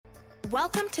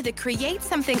Welcome to the Create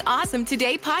Something Awesome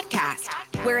Today podcast,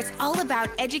 where it's all about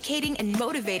educating and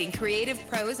motivating creative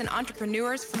pros and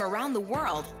entrepreneurs from around the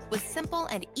world with simple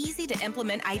and easy to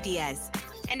implement ideas.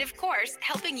 And of course,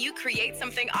 helping you create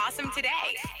something awesome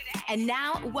today. And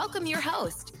now, welcome your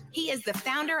host. He is the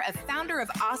founder of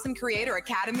Awesome Creator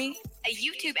Academy, a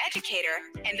YouTube educator,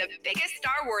 and the biggest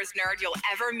Star Wars nerd you'll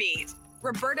ever meet,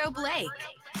 Roberto Blake.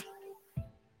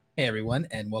 Hey everyone,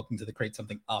 and welcome to the Create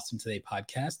Something Awesome Today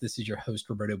podcast. This is your host,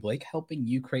 Roberto Blake, helping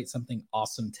you create something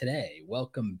awesome today.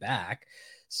 Welcome back.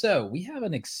 So we have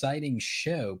an exciting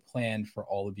show planned for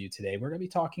all of you today. We're going to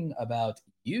be talking about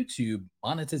YouTube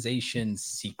monetization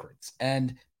secrets.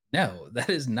 And no, that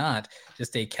is not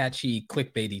just a catchy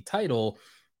clickbaity title.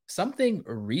 Something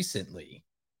recently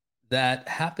that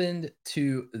happened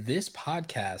to this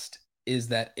podcast is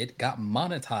that it got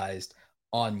monetized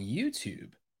on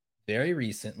YouTube very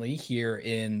recently, here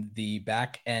in the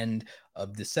back end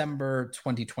of December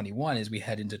 2021 as we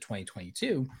head into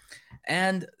 2022.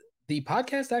 And the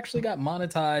podcast actually got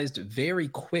monetized very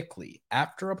quickly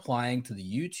after applying to the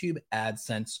YouTube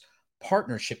AdSense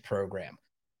partnership program.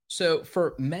 So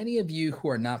for many of you who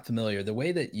are not familiar, the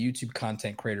way that YouTube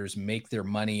content creators make their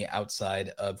money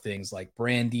outside of things like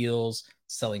brand deals,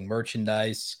 selling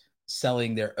merchandise,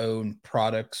 selling their own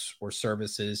products or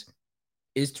services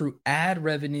is through ad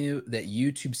revenue that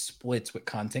YouTube splits with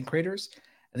content creators.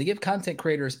 And they give content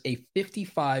creators a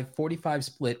 55-45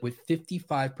 split, with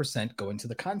 55% going to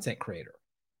the content creator.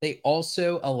 They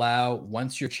also allow,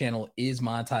 once your channel is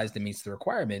monetized and meets the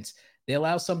requirements, they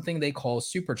allow something they call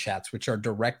super chats, which are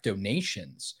direct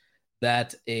donations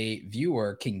that a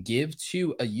viewer can give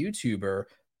to a YouTuber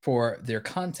for their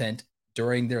content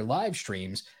during their live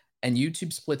streams. And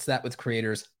YouTube splits that with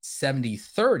creators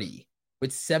 70-30,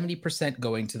 with 70%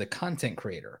 going to the content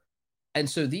creator. And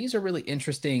so these are really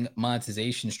interesting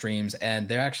monetization streams, and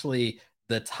they're actually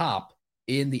the top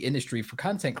in the industry for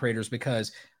content creators,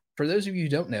 because for those of you who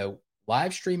don't know,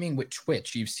 live streaming with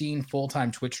Twitch, you've seen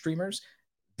full-time Twitch streamers,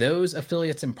 those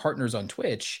affiliates and partners on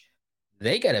Twitch,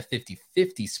 they get a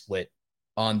 50-50 split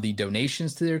on the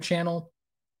donations to their channel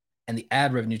and the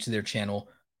ad revenue to their channel.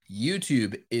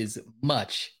 YouTube is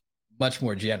much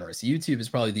more generous. YouTube is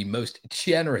probably the most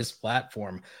generous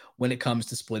platform when it comes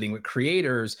to splitting with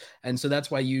creators. And so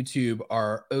that's why YouTube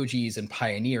are OGs and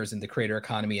pioneers in the creator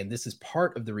economy. And this is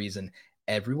part of the reason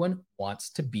everyone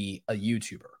wants to be a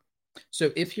YouTuber.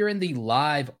 So if you're in the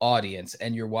live audience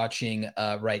and you're watching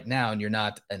right now, and you're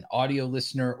not an audio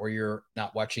listener or you're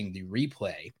not watching the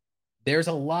replay, there's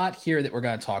a lot here that we're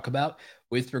going to talk about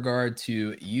with regard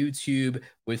to YouTube,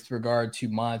 with regard to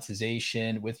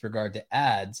monetization, with regard to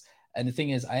ads. And the thing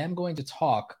is, I am going to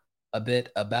talk a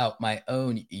bit about my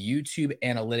own YouTube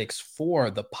analytics for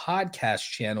the podcast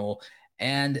channel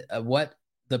and what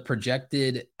the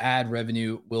projected ad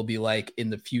revenue will be like in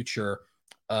the future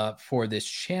for this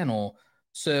channel.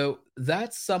 So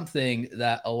that's something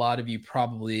that a lot of you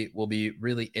probably will be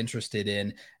really interested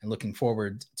in and looking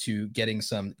forward to getting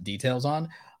some details on.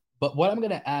 But what I'm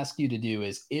going to ask you to do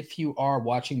is, if you are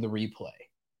watching the replay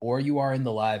or you are in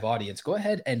the live audience, go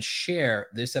ahead and share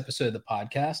this episode of the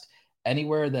podcast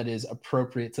anywhere that is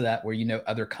appropriate to that, where you know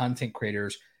other content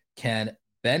creators can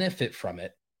benefit from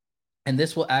it. And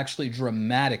this will actually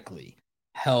dramatically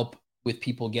help with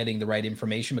people getting the right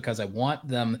information, because I want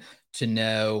them to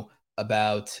know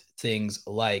about things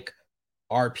like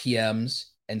RPMs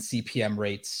and CPM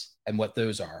rates and what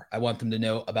those are. I want them to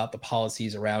know about the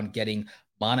policies around getting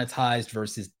monetized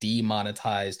versus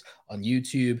demonetized on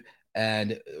YouTube,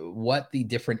 and what the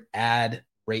different ad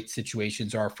rate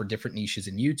situations are for different niches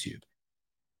in YouTube.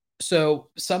 So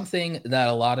something that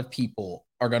a lot of people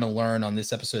are going to learn on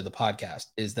this episode of the podcast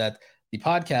is that the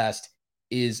podcast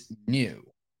is new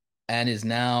and is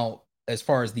now, as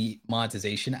far as the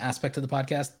monetization aspect of the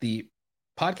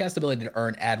podcast ability to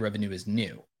earn ad revenue is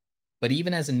new. But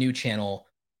even as a new channel,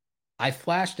 I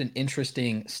flashed an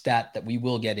interesting stat that we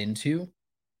will get into,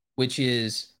 which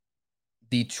is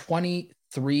the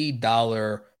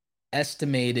 $23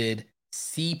 estimated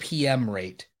CPM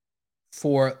rate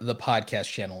for the podcast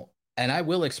channel. And I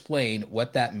will explain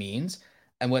what that means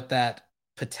and what that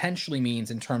potentially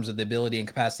means in terms of the ability and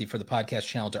capacity for the podcast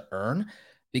channel to earn,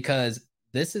 because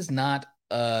this is not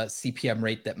a CPM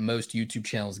rate that most YouTube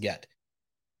channels get.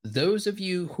 Those of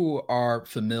you who are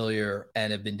familiar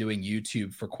and have been doing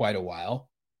YouTube for quite a while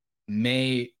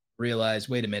may realize,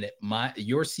 wait a minute,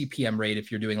 your CPM rate, if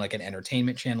you're doing like an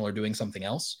entertainment channel or doing something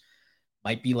else,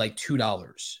 might be like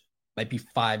 $2, might be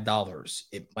 $5.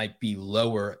 It might be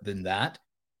lower than that.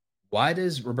 Why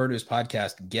does Roberto's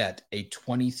podcast get a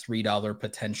 $23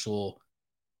 potential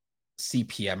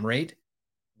CPM rate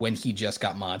when he just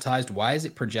got monetized? Why is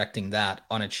it projecting that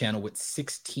on a channel with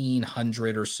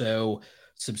 1,600 or so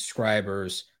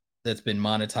subscribers that's been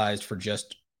monetized for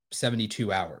just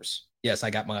 72 hours? Yes,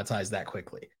 I got monetized that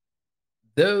quickly.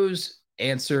 Those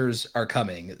answers are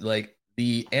coming. Like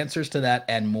the answers to that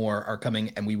and more are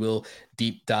coming, and we will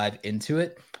deep dive into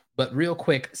it. But real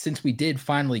quick, since we did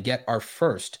finally get our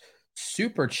first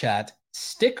super chat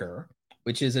sticker,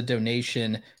 which is a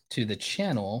donation to the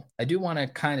channel, I do want to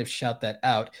kind of shout that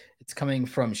out. It's coming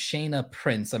from Shayna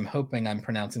Prince. I'm hoping I'm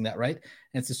pronouncing that right.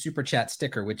 And it's a super chat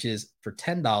sticker, which is for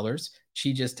 $10.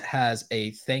 She just has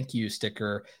a thank you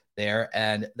sticker there,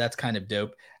 and that's kind of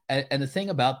dope. And the thing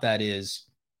about that is,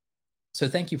 so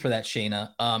thank you for that,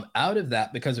 Shayna. Out of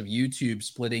that, because of YouTube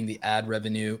splitting the ad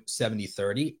revenue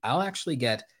 70-30, I'll actually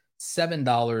get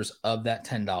 $7 of that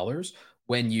 $10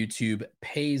 when YouTube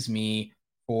pays me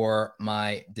for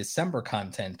my December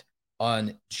content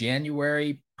on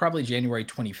probably January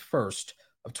 21st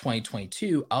of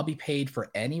 2022. I'll be paid for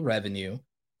any revenue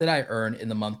that I earn in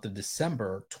the month of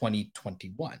December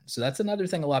 2021. So that's another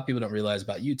thing a lot of people don't realize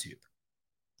about YouTube.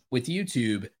 With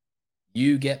YouTube,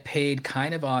 you get paid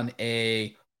kind of on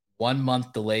a 1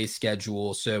 month delay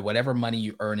schedule. So whatever money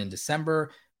you earn in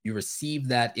December, you receive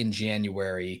that in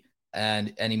January,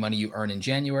 and any money you earn in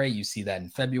January, you see that in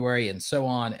February, and so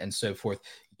on and so forth,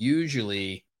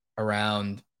 usually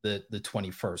around the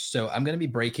 21st. So I'm going to be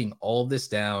breaking all of this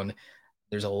down.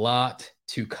 There's a lot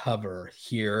to cover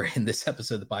here in this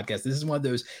episode of the podcast. This is one of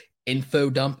those info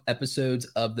dump episodes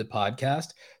of the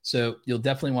podcast. So you'll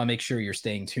definitely want to make sure you're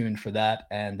staying tuned for that,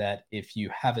 and that if you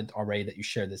haven't already, that you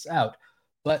share this out.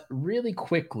 But really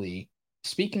quickly,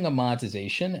 speaking of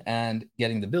monetization and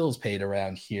getting the bills paid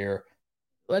around here,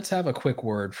 let's have a quick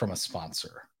word from a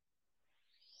sponsor.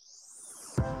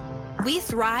 We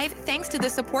thrive thanks to the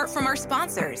support from our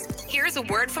sponsors. Here's a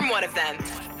word from one of them.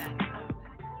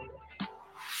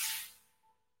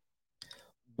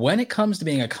 When it comes to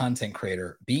being a content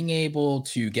creator, being able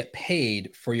to get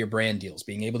paid for your brand deals,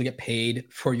 being able to get paid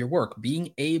for your work,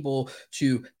 being able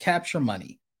to capture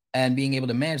money and being able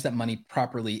to manage that money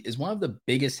properly is one of the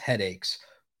biggest headaches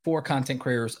for content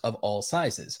creators of all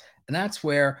sizes. And that's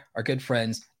where our good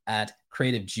friends at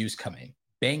Creative Juice come in.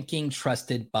 Banking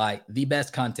trusted by the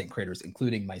best content creators,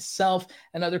 including myself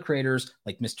and other creators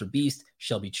like Mr. Beast,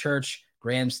 Shelby Church,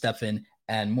 Graham Stephan,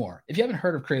 and more. If you haven't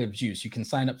heard of Creative Juice, you can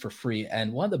sign up for free.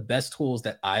 And one of the best tools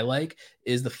that I like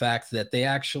is the fact that they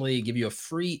actually give you a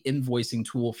free invoicing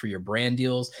tool for your brand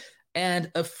deals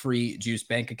and a free Juice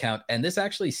bank account. And this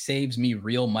actually saves me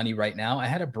real money right now. I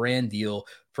had a brand deal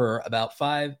for about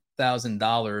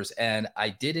 $5,000, and I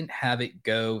didn't have it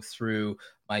go through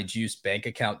my Juice bank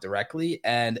account directly.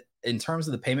 And in terms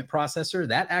of the payment processor,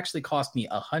 that actually cost me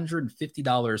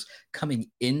 $150 coming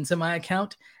into my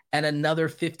account and another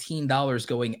 $15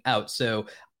 going out. So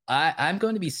I'm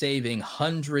going to be saving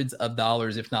hundreds of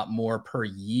dollars, if not more, per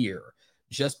year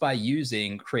just by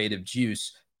using Creative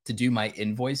Juice to do my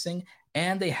invoicing.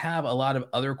 And they have a lot of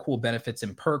other cool benefits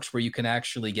and perks where you can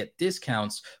actually get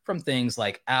discounts from things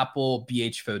like Apple,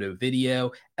 BH Photo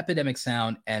Video, Epidemic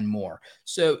Sound, and more.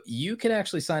 So you can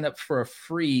actually sign up for a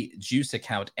free Juice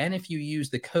account. And if you use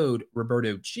the code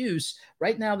Roberto Juice,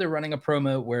 right now they're running a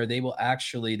promo where they will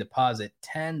actually deposit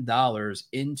 $10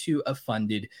 into a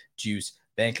funded Juice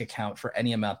bank account for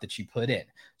any amount that you put in.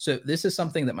 So this is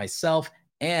something that myself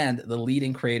and the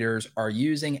leading creators are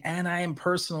using, and I am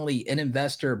personally an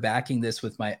investor backing this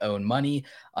with my own money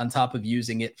on top of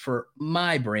using it for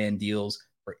my brand deals,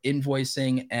 for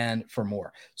invoicing, and for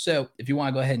more. So if you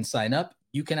want to go ahead and sign up,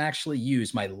 you can actually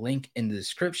use my link in the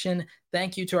description.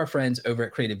 Thank you to our friends over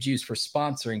at Creative Juice for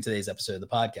sponsoring today's episode of the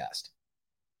podcast.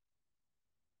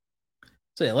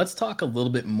 So yeah, let's talk a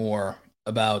little bit more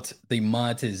about the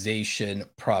monetization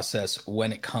process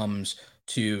when it comes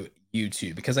to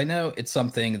YouTube, because I know it's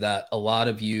something that a lot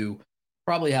of you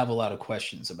probably have a lot of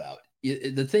questions about.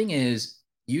 The thing is,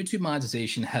 YouTube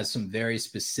monetization has some very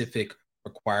specific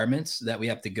requirements that we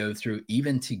have to go through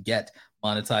even to get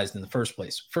monetized in the first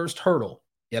place. First hurdle,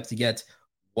 you have to get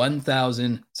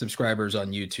 1,000 subscribers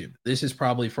on YouTube. This is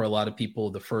probably for a lot of people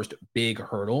the first big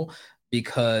hurdle,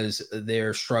 because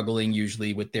they're struggling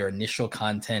usually with their initial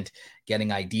content, getting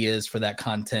ideas for that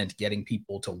content, getting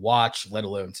people to watch, let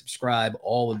alone subscribe,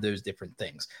 all of those different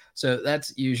things. So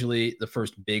that's usually the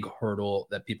first big hurdle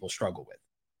that people struggle with.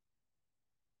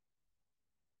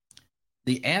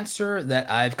 The answer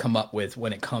that I've come up with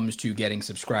when it comes to getting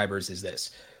subscribers is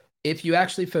this. If you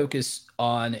actually focus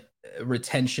on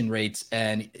retention rates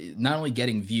and not only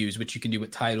getting views, which you can do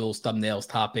with titles, thumbnails,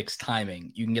 topics,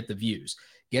 timing, you can get the views.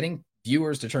 Getting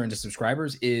viewers to turn into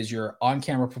subscribers is your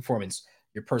on-camera performance,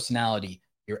 your personality,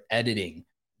 your editing,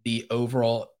 the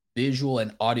overall visual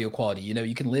and audio quality.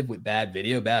 You can live with bad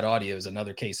video. Bad audio is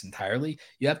another case entirely.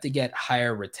 You have to get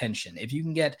higher retention. If you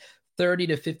can get 30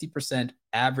 to 50%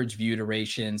 average view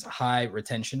durations, high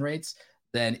retention rates,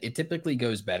 then it typically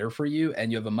goes better for you,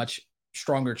 and you have a much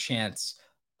stronger chance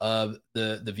of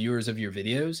the viewers of your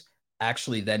videos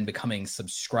actually then becoming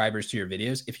subscribers to your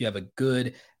videos if you have a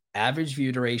good average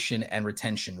view duration and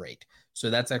retention rate. So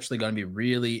that's actually going to be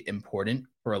really important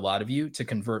for a lot of you to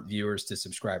convert viewers to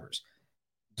subscribers.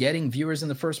 Getting viewers in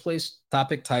the first place: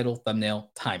 topic, title,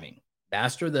 thumbnail, timing.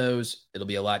 Master those. It'll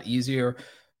be a lot easier.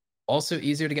 Also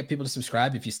easier to get people to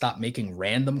subscribe if you stop making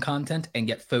random content and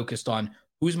get focused on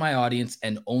who's my audience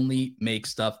and only make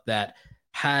stuff that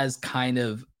has kind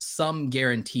of some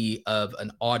guarantee of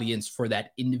an audience for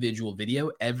that individual video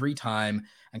every time,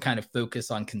 and kind of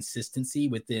focus on consistency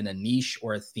within a niche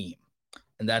or a theme.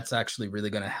 And that's actually really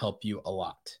going to help you a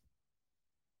lot.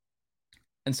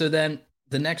 And so then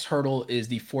the next hurdle is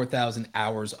the 4,000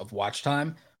 hours of watch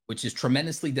time, which is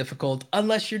tremendously difficult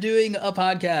unless you're doing a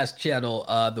podcast channel.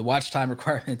 The watch time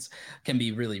requirements can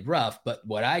be really rough. But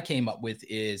what I came up with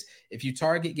is, if you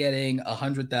target getting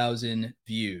 100,000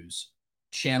 views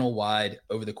channel wide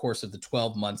over the course of the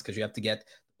 12 months, because you have to get the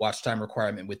watch time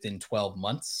requirement within 12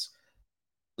 months,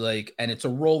 and it's a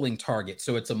rolling target.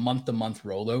 So it's a month to month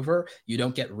rollover. You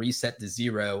don't get reset to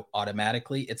zero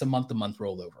automatically. It's a month to month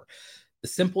rollover. The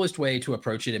simplest way to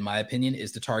approach it, in my opinion,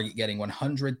 is to target getting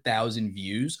 100,000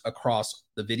 views across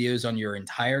the videos on your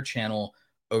entire channel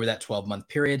over that 12-month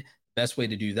period. Best way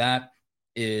to do that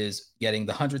is getting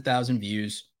the 100,000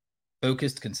 views,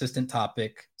 focused, consistent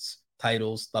topics,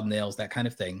 titles, thumbnails, that kind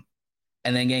of thing,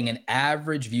 and then getting an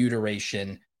average view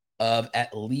duration of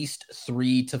at least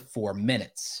 3 to 4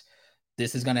 minutes.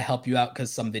 This is going to help you out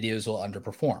because some videos will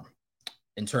underperform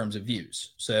in terms of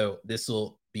views. So this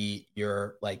will be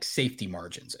your safety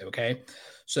margins. Okay.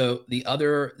 So the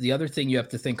other thing you have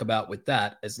to think about with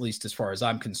that, at least as far as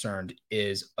I'm concerned,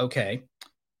 is, okay,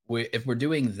 if we're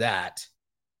doing that,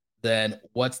 then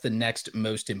what's the next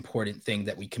most important thing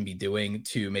that we can be doing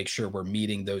to make sure we're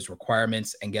meeting those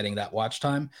requirements and getting that watch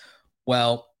time?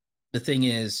 Well, the thing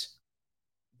is,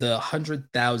 the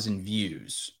 100,000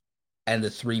 views and the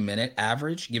 3-minute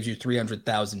average gives you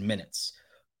 300,000 minutes.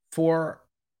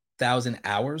 4,000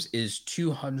 hours is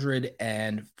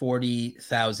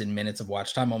 240,000 minutes of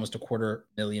watch time, almost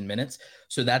 250,000 minutes.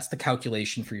 So that's the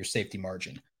calculation for your safety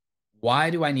margin.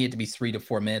 Why do I need it to be 3 to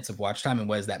 4 minutes of watch time? And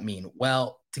what does that mean?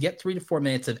 Well, to get 3 to 4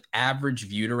 minutes of average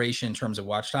view duration in terms of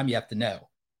watch time, you have to know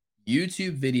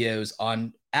YouTube videos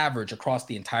on average across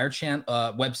the entire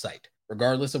website,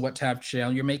 regardless of what type of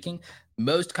channel you're making,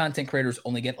 most content creators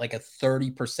only get a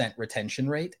 30% retention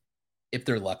rate if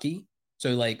they're lucky.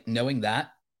 So knowing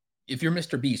that, if you're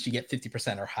Mr. Beast, you get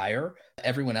 50% or higher.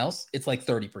 Everyone else, it's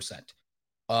 30%.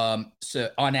 So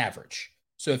on average.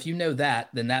 So if you know that,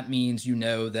 then that means you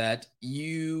know that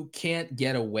you can't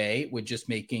get away with just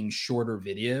making shorter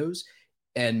videos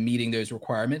and meeting those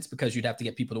requirements, because you'd have to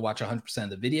get people to watch 100% of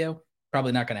the video.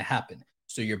 Probably not going to happen.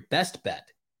 So your best bet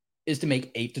is to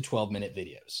make 8 to 12 minute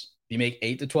videos. If you make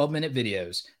 8 to 12 minute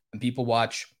videos and people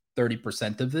watch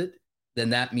 30% of it, then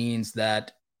that means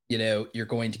that, you're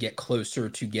going to get closer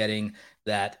to getting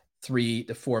that 3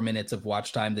 to 4 minutes of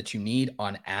watch time that you need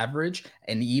on average.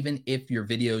 And even if your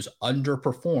videos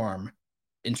underperform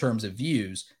in terms of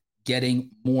views, getting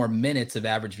more minutes of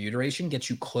average view duration gets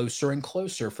you closer and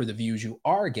closer, for the views you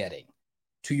are getting,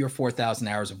 to your 4,000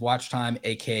 hours of watch time,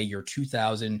 aka your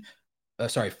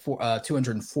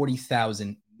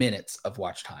 240,000 minutes of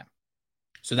watch time.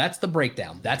 So that's the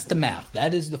breakdown. That's the math.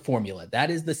 That is the formula. That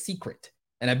is the secret.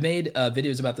 And I've made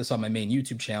videos about this on my main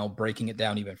YouTube channel, breaking it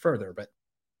down even further. But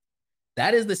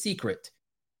that is the secret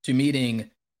to meeting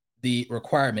the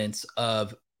requirements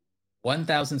of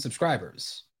 1,000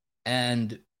 subscribers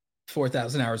and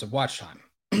 4,000 hours of watch time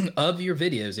of your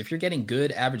videos. If you're getting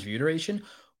good average view duration,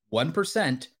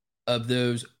 1% of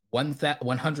those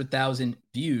 100,000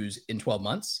 views in 12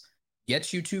 months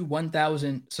gets you to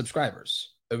 1,000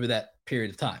 subscribers over that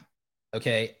period of time.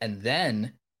 Okay. And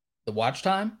then the watch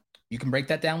time, you can break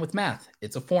that down with math.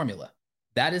 It's a formula.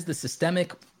 That is the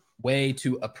systemic way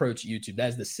to approach YouTube. That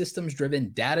is the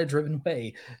systems-driven, data-driven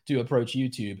way to approach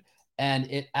YouTube. And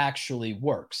it actually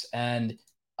works. And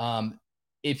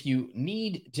if you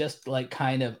need just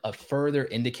kind of a further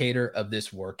indicator of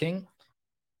this working,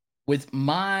 with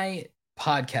my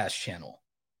podcast channel,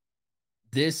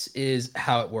 this is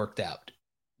how it worked out.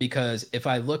 Because if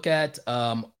I look at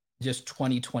just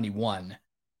 2021,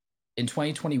 in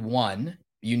 2021,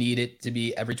 you need it to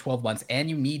be every 12 months, and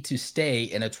you need to stay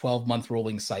in a 12-month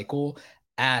rolling cycle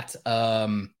at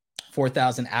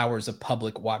 4,000 hours of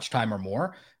public watch time or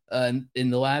more. in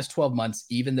the last 12 months,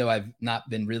 even though I've not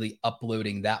been really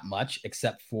uploading that much,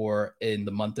 except for in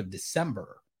the month of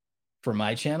December for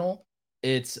my channel,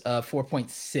 it's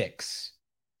 4.6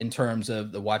 in terms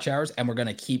of the watch hours. And we're going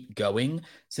to keep going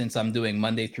since I'm doing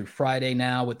Monday through Friday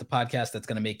now with the podcast. That's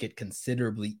going to make it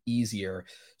considerably easier.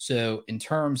 So in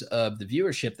terms of the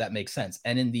viewership, that makes sense.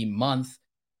 And in the month,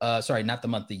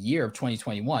 the year of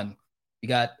 2021, we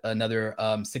got another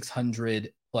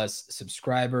 600 plus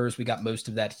subscribers. We got most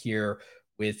of that here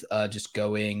with just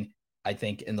going, I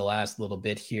think in the last little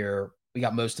bit here, we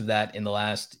got most of that in the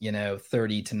last,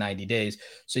 30 to 90 days.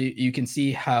 So you can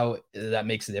see how that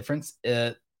makes a difference.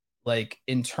 Like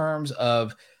in terms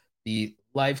of the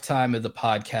lifetime of the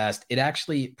podcast, it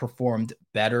actually performed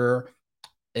better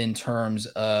in terms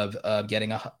of getting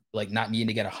not needing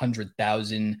to get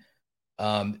 100,000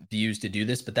 views to do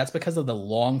this, but that's because of the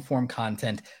long form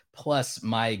content. Plus,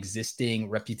 my existing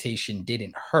reputation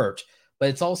didn't hurt, but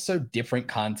it's also different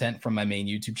content from my main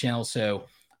YouTube channel. So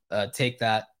take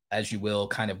that as you will,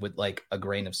 kind of with like a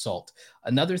grain of salt.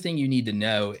 Another thing you need to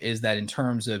know is that in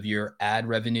terms of your ad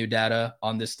revenue data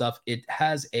on this stuff, it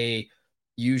has a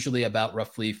usually about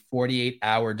roughly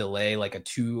 48-hour delay, like a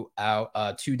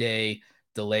 2-day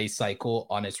delay cycle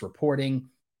on its reporting.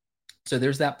 So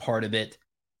there's that part of it.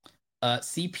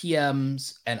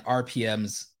 CPMs and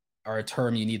RPMs are a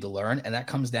term you need to learn, and that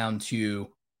comes down to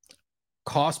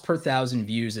cost per thousand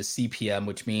views as CPM,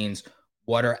 which means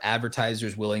what are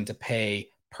advertisers willing to pay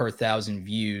per thousand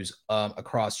views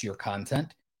across your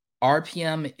content.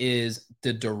 RPM is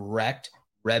the direct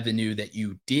revenue that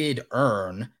you did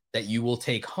earn that you will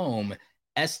take home,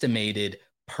 estimated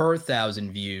per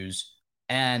thousand views,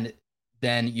 and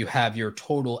then you have your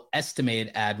total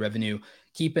estimated ad revenue.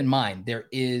 Keep in mind, there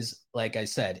is, like I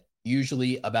said,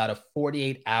 usually about a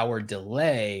 48-hour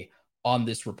delay on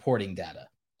this reporting data.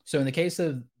 So in the case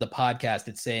of the podcast,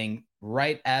 it's saying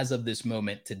right as of this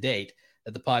moment to date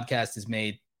that the podcast has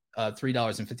made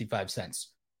 $3.55.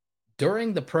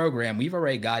 During the program, we've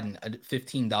already gotten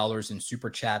 $15 in super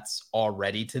chats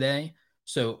already today.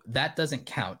 So that doesn't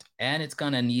count. And it's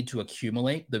going to need to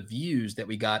accumulate the views that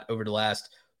we got over the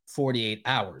last 48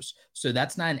 hours. So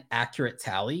that's not an accurate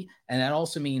tally. And that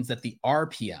also means that the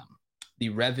RPM, the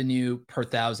revenue per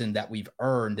thousand that we've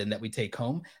earned and that we take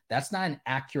home, that's not an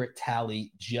accurate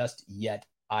tally just yet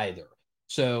either.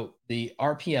 So the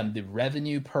RPM, the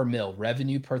revenue per mil,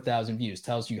 revenue per thousand views,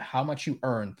 tells you how much you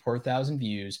earn per thousand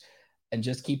views. And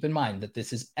just keep in mind that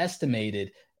this is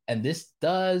estimated, and this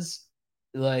does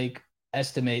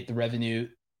estimate the revenue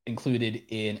included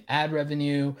in ad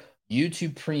revenue,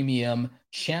 YouTube Premium,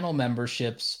 channel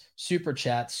memberships, super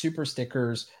chats, super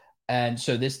stickers. And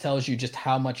so this tells you just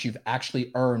how much you've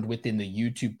actually earned within the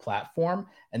YouTube platform.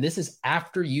 And this is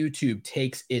after YouTube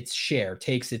takes its share,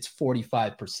 takes its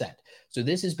 45%. So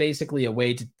this is basically a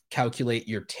way to calculate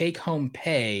your take-home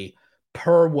pay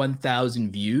per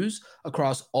 1,000 views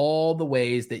across all the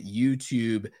ways that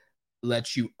YouTube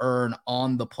lets you earn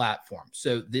on the platform.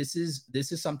 So this is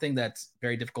something that's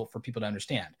very difficult for people to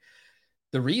understand.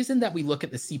 The reason that we look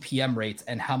at the CPM rates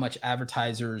and how much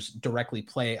advertisers directly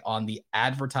play on the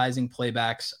advertising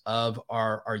playbacks of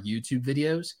our YouTube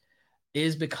videos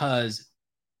is because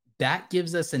that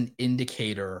gives us an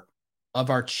indicator of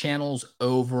our channel's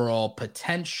overall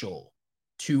potential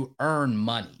to earn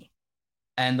money.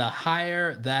 And the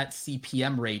higher that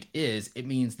CPM rate is, it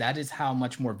means that is how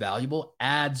much more valuable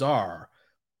ads are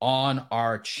on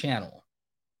our channel.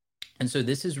 And so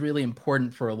this is really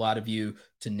important for a lot of you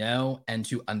to know and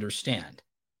to understand.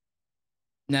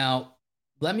 Now,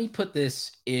 let me put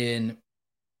this in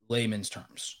layman's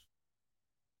terms.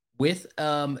 With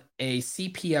a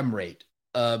CPM rate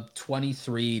of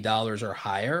 $23 or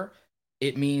higher,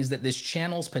 it means that this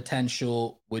channel's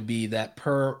potential would be that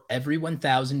per every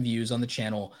 1,000 views on the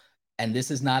channel, and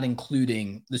this is not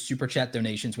including the super chat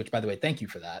donations, which, by the way, thank you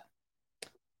for that.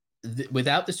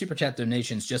 Without the super chat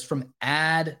donations, just from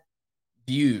ad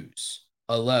views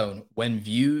alone,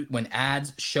 when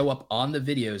ads show up on the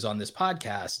videos on this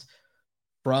podcast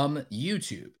from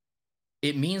YouTube,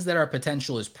 it means that our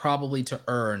potential is probably to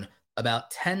earn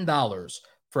about $10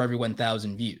 for every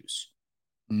 1,000 views.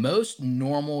 Most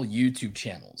normal YouTube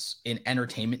channels in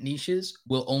entertainment niches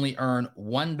will only earn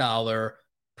 $1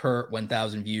 per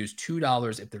 1,000 views,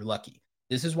 $2 if they're lucky.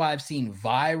 This is why I've seen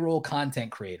viral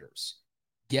content creators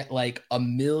get like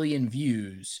 1 million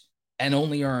views and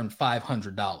only earn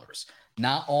 $500.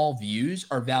 Not all views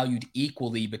are valued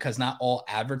equally because not all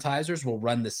advertisers will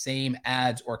run the same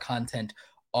ads or content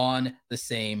on the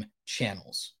same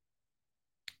channels.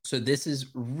 So this is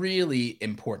really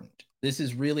important. This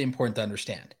is really important to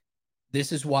understand.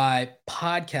 This is why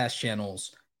podcast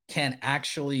channels can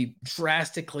actually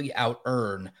drastically out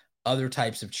earn other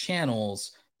types of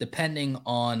channels depending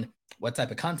on what type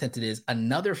of content it is.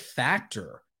 Another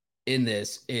factor in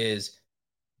this is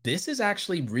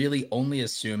actually really only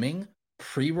assuming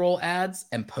pre-roll ads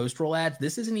and post-roll ads.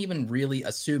 This isn't even really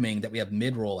assuming that we have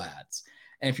mid-roll ads.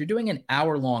 And if you're doing an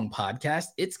hour-long podcast,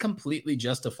 it's completely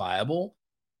justifiable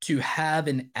to have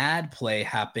an ad play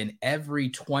happen every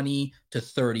 20 to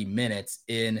 30 minutes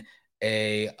in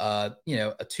a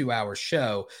 2-hour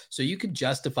show. So you could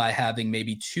justify having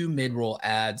maybe 2 mid-roll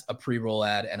ads, a pre-roll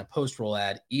ad, and a post-roll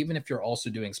ad, even if you're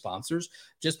also doing sponsors,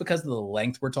 just because of the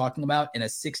length we're talking about in a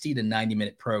 60 to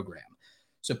 90-minute program.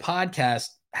 So podcasts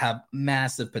have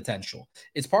massive potential.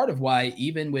 It's part of why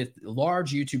even with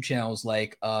large YouTube channels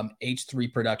like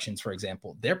H3 Productions, for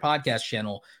example, their podcast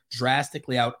channel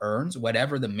drastically out earns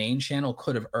whatever the main channel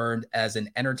could have earned as an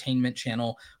entertainment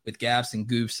channel with gaffes and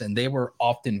goofs. And they were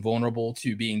often vulnerable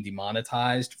to being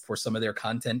demonetized for some of their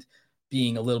content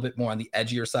being a little bit more on the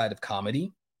edgier side of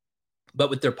comedy. But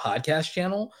with their podcast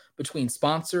channel, between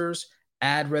sponsors,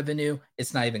 ad revenue,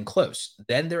 it's not even close.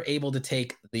 Then they're able to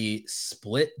take the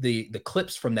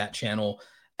clips from that channel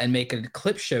and make a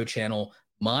clip show channel,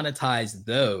 monetize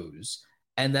those.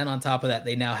 And then on top of that,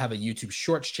 they now have a YouTube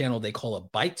Shorts channel they call a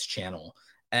Bites channel.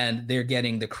 And they're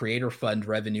getting the creator fund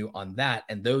revenue on that.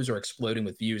 And those are exploding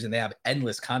with views, and they have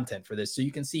endless content for this. So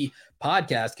you can see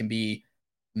podcasts can be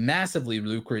massively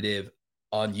lucrative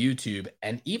on YouTube,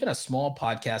 and even a small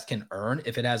podcast can earn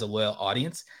if it has a loyal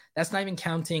audience. That's not even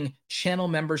counting channel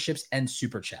memberships and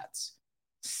super chats.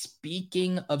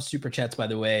 Speaking of super chats, by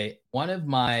the way, one of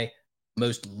my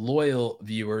most loyal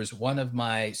viewers, one of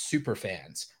my super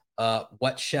fans,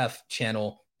 What Chef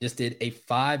channel, just did a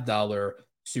 $5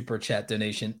 super chat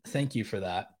donation. Thank you for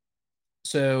that.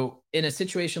 So in a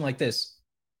situation like this,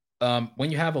 when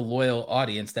you have a loyal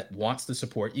audience that wants to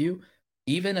support you,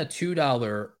 even a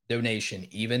 $2 donation,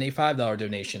 even a $5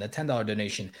 donation, a $10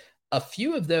 donation, a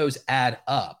few of those add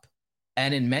up.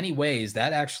 And in many ways,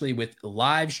 that actually, with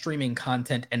live streaming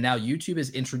content, and now YouTube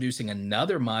is introducing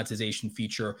another monetization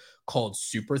feature called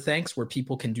Super Thanks, where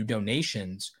people can do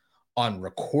donations on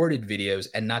recorded videos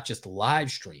and not just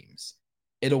live streams.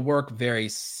 It'll work very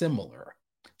similar.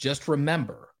 Just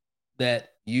remember that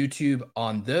YouTube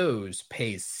on those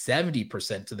pays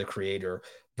 70% to the creator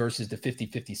versus the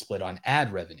 50-50 split on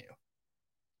ad revenue.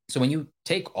 So when you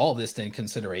take all this into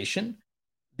consideration,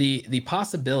 the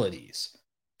possibilities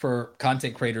for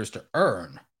content creators to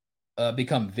earn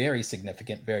become very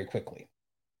significant very quickly.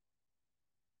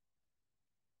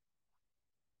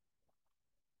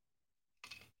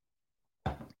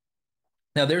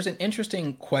 Now, there's an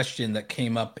interesting question that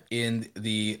came up in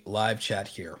the live chat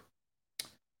here.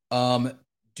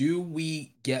 Do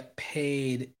we get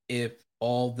paid if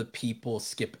all the people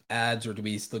skip ads, or do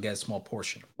we still get a small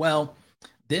portion? Well,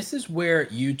 this is where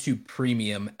YouTube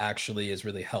Premium actually is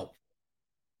really helpful.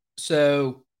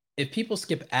 So if people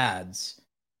skip ads,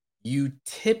 you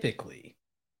typically,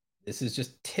 this is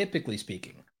just typically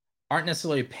speaking, aren't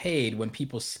necessarily paid when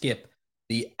people skip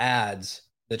the ads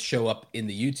that show up in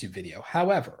the YouTube video.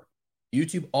 However,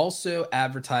 YouTube also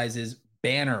advertises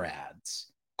banner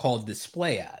ads called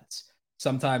display ads.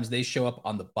 Sometimes they show up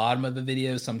on the bottom of the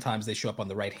video. Sometimes they show up on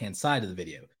the right-hand side of the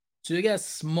video. So you get a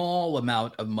small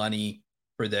amount of money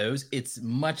for those. It's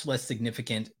much less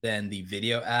significant than the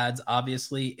video ads.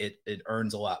 Obviously, it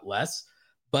earns a lot less,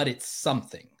 but it's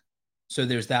something. So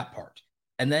there's that part.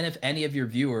 And then if any of your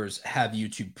viewers have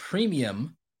YouTube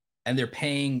Premium and they're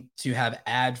paying to have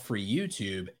ad-free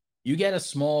YouTube, you get a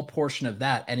small portion of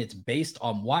that, and it's based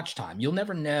on watch time. You'll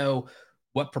never know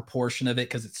what proportion of it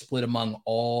because it's split among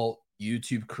all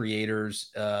YouTube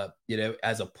creators,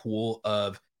 as a pool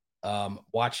of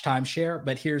watch time share.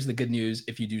 But here's the good news: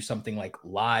 if you do something like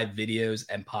live videos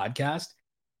and podcast,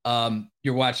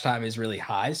 your watch time is really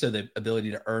high, so the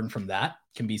ability to earn from that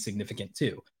can be significant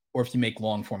too. Or if you make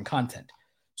long form content.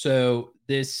 So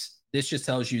this just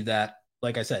tells you that,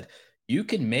 like I said, you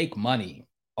can make money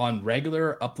on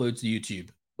regular uploads to YouTube,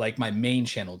 like my main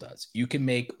channel does. You can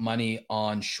make money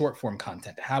on short form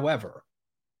content. However,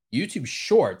 YouTube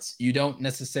Shorts, you don't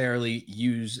necessarily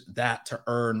use that to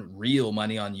earn real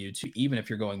money on YouTube, even if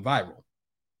you're going viral.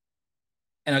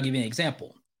 And I'll give you an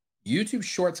example. YouTube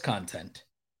Shorts content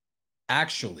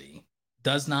actually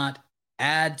does not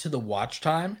add to the watch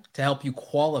time to help you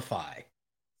qualify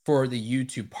for the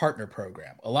YouTube Partner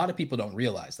Program. A lot of people don't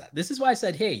realize that. This is why I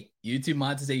said, hey, YouTube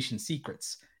monetization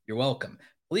secrets. You're welcome.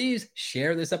 Please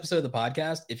share this episode of the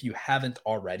podcast if you haven't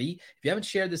already. If you haven't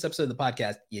shared this episode of the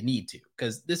podcast, you need to,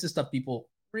 because this is stuff people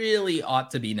really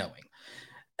ought to be knowing.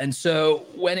 And so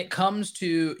when it comes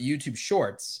to YouTube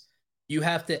Shorts, you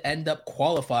have to end up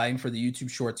qualifying for the YouTube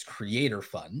Shorts Creator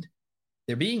Fund.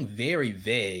 They're being very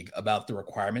vague about the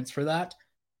requirements for that,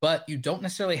 but you don't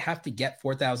necessarily have to get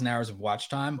 4,000 hours of watch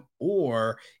time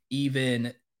or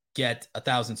even get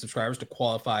 1,000 subscribers to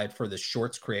qualify for the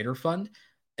Shorts Creator Fund.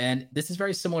 And this is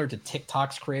very similar to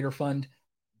TikTok's Creator Fund,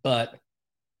 but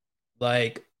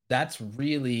like that's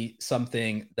really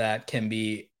something that can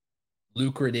be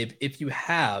lucrative if you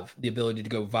have the ability to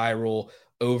go viral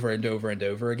over and over and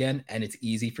over again, and it's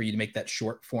easy for you to make that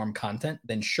short form content,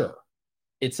 then sure.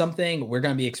 It's something we're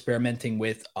going to be experimenting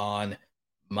with on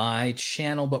my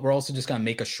channel, but we're also just going to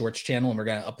make a shorts channel and we're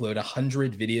going to upload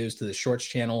 100 videos to the shorts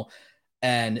channel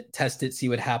and test it, see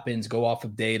what happens, go off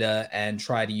of data and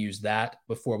try to use that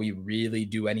before we really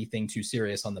do anything too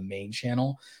serious on the main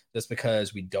channel, just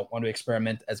because we don't want to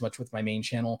experiment as much with my main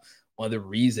channel. One of the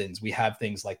reasons we have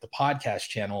things like the podcast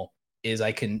channel is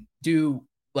I can do,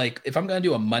 like, if I'm going to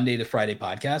do a Monday to Friday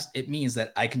podcast, it means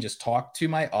that I can just talk to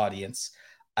my audience.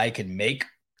 I can make,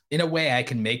 in a way, I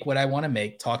can make what I want to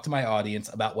make, talk to my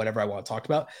audience about whatever I want to talk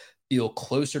about, feel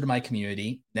closer to my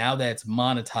community. Now that it's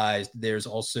monetized, there's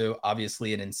also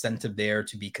obviously an incentive there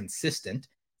to be consistent.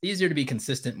 It's easier to be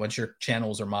consistent once your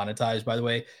channels are monetized, by the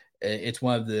way. It's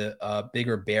one of the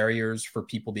bigger barriers for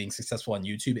people being successful on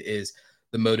YouTube is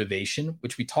the motivation,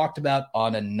 which we talked about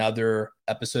on another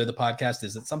episode of the podcast,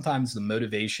 is that sometimes the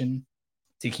motivation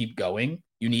to keep going,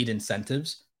 you need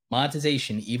incentives.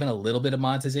 Monetization, even a little bit of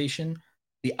monetization,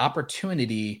 the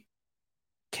opportunity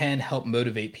can help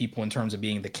motivate people in terms of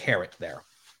being the carrot there.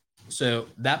 So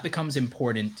that becomes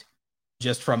important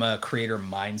just from a creator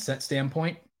mindset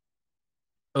standpoint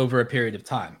over a period of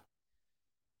time.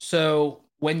 So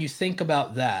when you think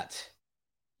about that,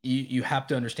 you have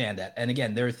to understand that. And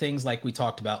again, there are things like we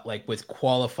talked about, like with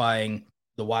qualifying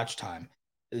the watch time.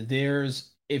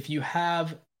 If you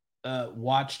have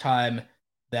watch time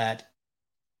that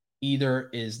either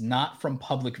is not from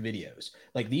public videos,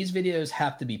 like these videos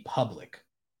have to be public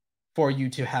for you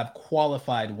to have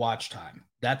qualified watch time.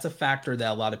 That's a factor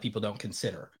that a lot of people don't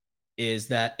consider, is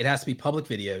that it has to be public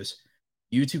videos.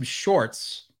 YouTube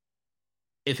Shorts,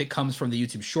 if it comes from the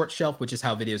YouTube Short shelf, which is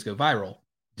how videos go viral,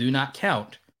 do not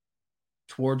count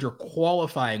toward your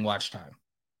qualifying watch time.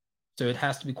 So it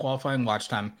has to be qualifying watch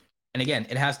time. And again,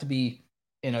 it has to be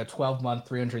in a 12-month,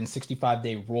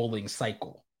 365-day rolling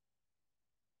cycle.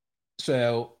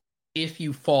 So if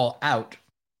you fall out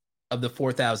of the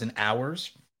 4,000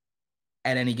 hours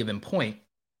at any given point,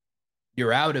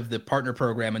 you're out of the partner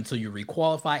program until you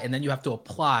requalify, and then you have to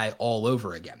apply all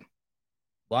over again.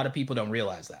 A lot of people don't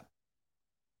realize that.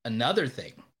 Another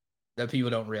thing that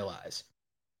people don't realize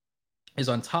is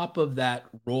on top of that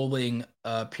rolling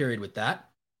period with that,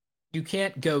 you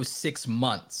can't go 6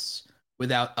 months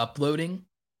without uploading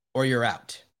or you're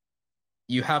out.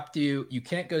 You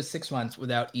can't go 6 months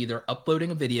without either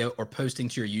uploading a video or posting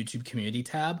to your YouTube community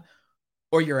tab,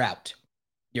 or you're out.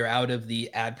 You're out of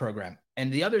the ad program.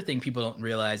 And the other thing people don't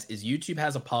realize is YouTube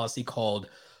has a policy called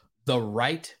the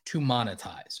right to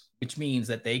monetize, which means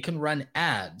that they can run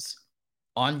ads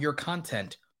on your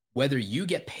content, whether you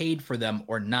get paid for them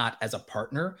or not as a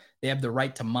partner. They have the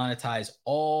right to monetize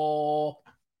all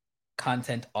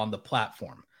content on the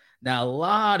platform. Now, a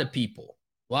lot of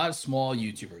small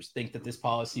YouTubers think that this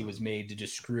policy was made to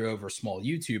just screw over small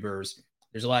YouTubers.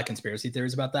 There's a lot of conspiracy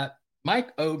theories about that. My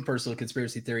own personal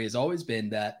conspiracy theory has always been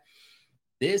that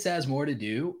this has more to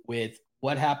do with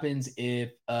what happens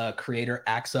if a creator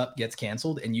acts up, gets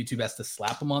canceled, and YouTube has to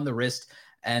slap them on the wrist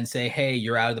and say, hey,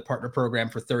 you're out of the partner program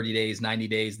for 30 days, 90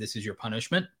 days. This is your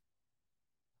punishment.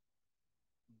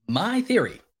 My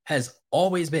theory has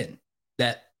always been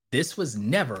that this was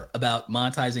never about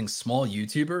monetizing small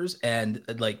YouTubers and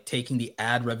like taking the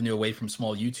ad revenue away from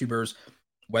small YouTubers,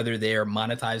 whether they're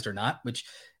monetized or not, which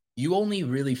you only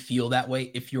really feel that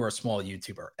way if you're a small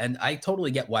YouTuber. And I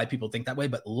totally get why people think that way.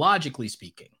 But logically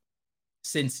speaking,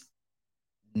 since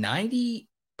 90%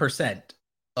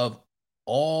 of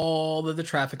all of the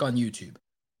traffic on YouTube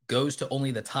goes to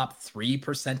only the top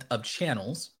 3% of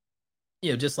channels,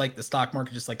 just like the stock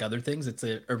market, just like other things, it's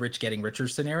a rich getting richer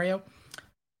scenario.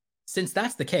 Since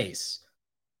that's the case,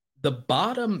 the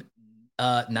bottom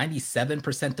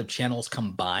 97% of channels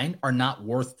combined are not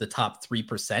worth the top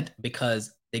 3%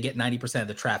 because they get 90% of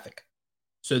the traffic.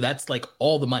 So that's like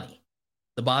all the money.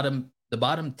 The bottom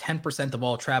 10% of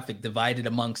all traffic divided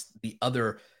amongst the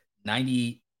other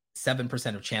 97%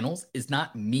 of channels is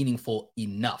not meaningful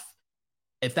enough.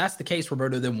 If that's the case,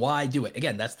 Roberto, then why do it?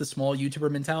 Again, that's the small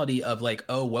YouTuber mentality of like,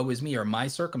 oh, woe is me or my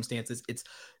circumstances. It's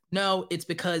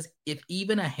because if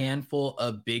even a handful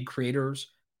of big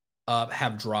creators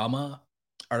have drama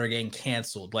are getting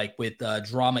canceled, like with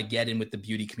Dramageddon with the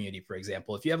beauty community, for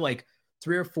example. If you have like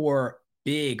 3 or 4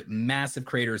 big, massive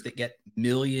creators that get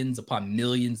millions upon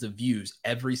millions of views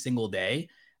every single day,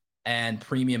 and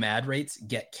premium ad rates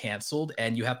get canceled,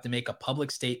 and you have to make a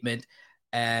public statement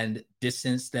and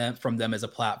distance them from them as a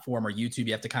platform, or YouTube,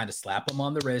 you have to kind of slap them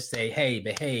on the wrist, say, hey,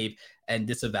 behave, and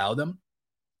disavow them.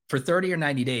 For 30 or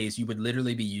 90 days, you would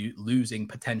literally be losing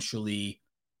potentially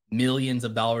millions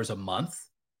of dollars a month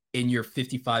in your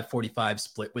 55-45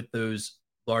 split with those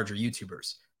larger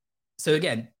YouTubers. So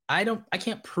again, I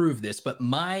can't prove this, but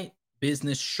my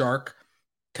business shark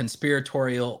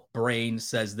conspiratorial brain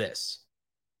says this.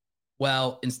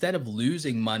 Well, instead of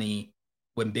losing money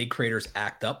when big creators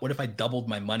act up, what if I doubled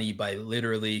my money by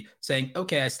literally saying,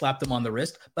 okay, I slapped them on the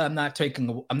wrist, but I'm not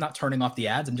turning off the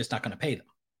ads. I'm just not going to pay them.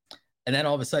 And then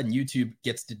all of a sudden YouTube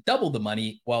gets to double the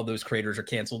money while those creators are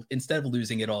canceled instead of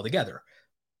losing it altogether.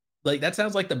 Like, that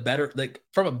sounds like the better, like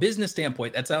from a business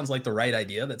standpoint, that sounds like the right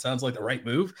idea. That sounds like the right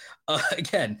move.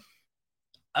 Again,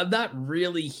 I'm not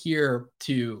really here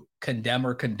to condemn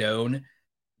or condone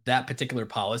that particular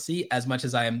policy as much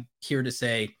as I am here to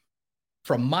say,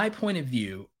 from my point of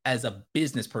view as a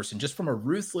business person, just from a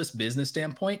ruthless business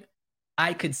standpoint,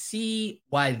 I could see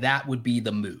why that would be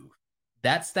the move.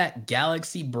 That's that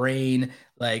galaxy brain,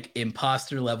 like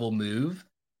imposter level move.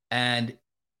 And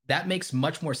that makes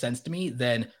much more sense to me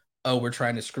than, oh, we're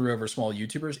trying to screw over small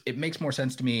YouTubers. It makes more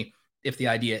sense to me if the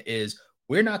idea is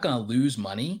we're not going to lose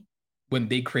money when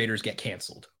big creators get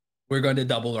canceled. We're going to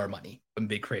double our money when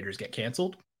big creators get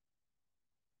canceled.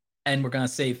 And we're going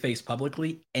to save face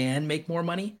publicly and make more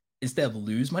money instead of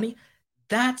lose money.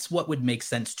 That's what would make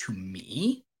sense to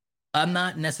me. I'm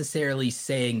not necessarily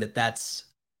saying that that's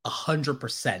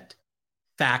 100%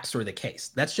 facts or the case.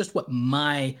 That's just what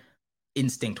my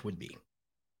instinct would be.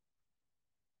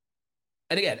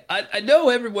 And again, I know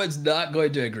everyone's not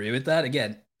going to agree with that.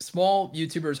 Again, small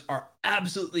YouTubers are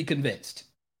absolutely convinced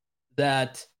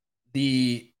that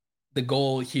the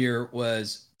goal here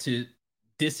was to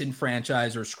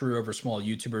disenfranchise or screw over small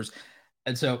YouTubers.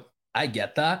 And so I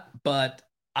get that, but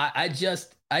I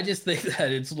just think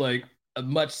that it's like a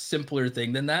much simpler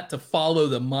thing than that to follow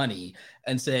the money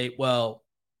and say, well,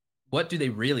 what do they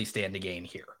really stand to gain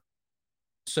here?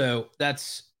 So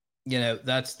that's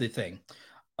the thing.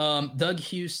 Doug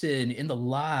Houston in the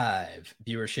live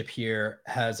viewership here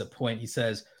has a point. He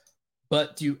says,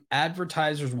 but do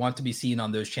advertisers want to be seen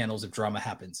on those channels if drama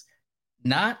happens?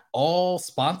 Not all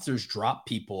sponsors drop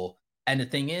people. And the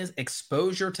thing is,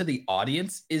 exposure to the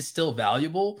audience is still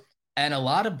valuable. And a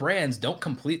lot of brands don't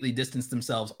completely distance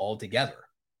themselves altogether.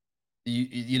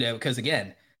 You know, because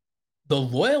again, the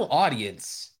loyal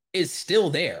audience is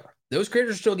still there. Those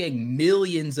creators are still getting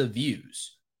millions of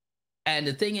views. And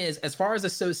the thing is, as far as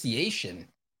association,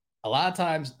 a lot of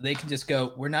times they can just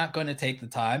go, we're not going to take the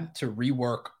time to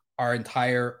rework our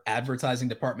entire advertising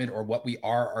department or what we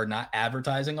are not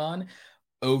advertising on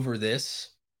over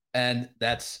this. And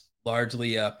that's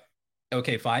largely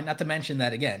okay, fine. Not to mention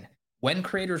that, again, when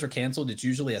creators are canceled, it's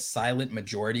usually a silent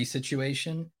majority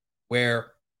situation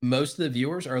where most of the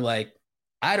viewers are like,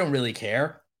 I don't really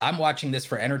care. I'm watching this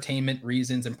for entertainment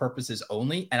reasons and purposes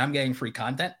only, and I'm getting free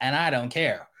content, and I don't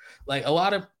care. Like, a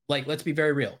lot of, like, let's be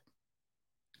very real.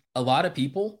 A lot of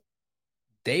people,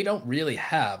 they don't really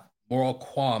have moral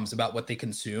qualms about what they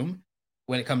consume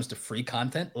when it comes to free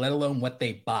content, let alone what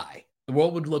they buy. The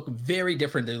world would look very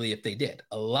differently if they did.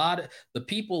 A lot of the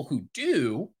people who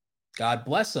do, God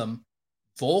bless them,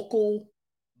 vocal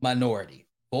minority.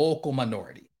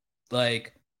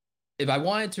 Like, if I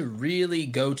wanted to really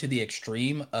go to the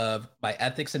extreme of my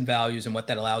ethics and values and what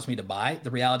that allows me to buy, the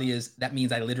reality is that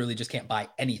means I literally just can't buy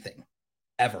anything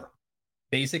ever.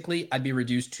 Basically, I'd be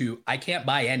reduced to, I can't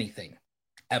buy anything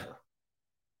ever.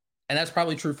 And that's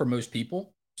probably true for most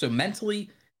people. So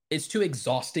mentally, it's too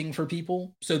exhausting for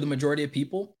people. So the majority of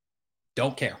people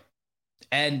don't care.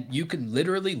 And you can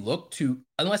literally look to,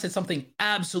 unless it's something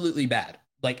absolutely bad,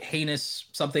 like heinous,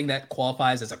 something that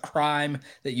qualifies as a crime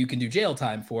that you can do jail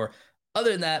time for.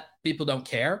 Other than that, people don't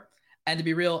care. And to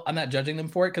be real, I'm not judging them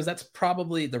for it because that's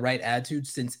probably the right attitude,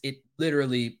 since it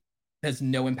literally has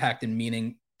no impact and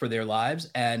meaning for their lives.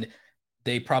 And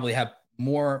they probably have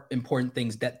more important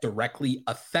things that directly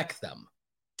affect them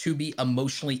to be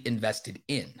emotionally invested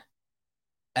in.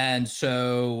 And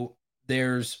so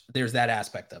there's that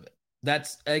aspect of it.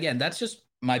 That's just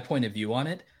my point of view on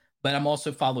it, but I'm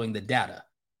also following the data.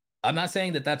 I'm not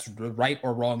saying that that's the right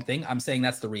or wrong thing. I'm saying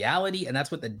that's the reality, and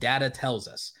that's what the data tells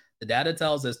us. The data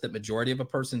tells us that majority of a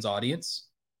person's audience,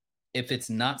 if it's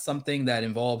not something that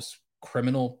involves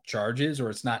criminal charges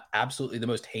or it's not absolutely the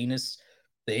most heinous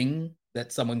thing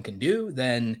that someone can do,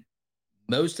 then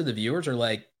most of the viewers are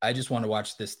like, I just want to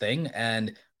watch this thing.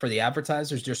 And for the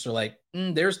advertisers, just are like,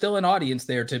 there's still an audience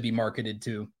there to be marketed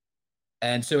to.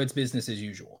 And so it's business as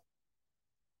usual.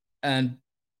 And,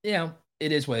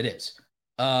 it is what it is.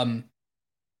 I'm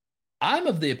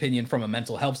of the opinion from a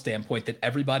mental health standpoint that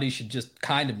everybody should just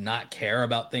kind of not care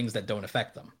about things that don't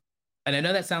affect them. And I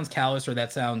know that sounds callous, or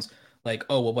that sounds like,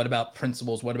 oh, well, what about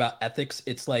principles? What about ethics?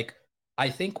 It's like, I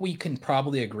think we can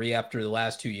probably agree after the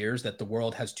last 2 years that the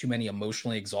world has too many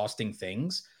emotionally exhausting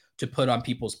things to put on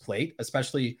people's plate,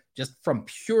 especially just from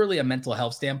purely a mental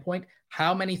health standpoint.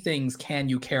 How many things can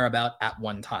you care about at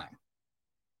one time?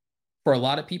 For a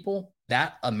lot of people,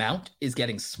 that amount is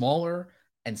getting smaller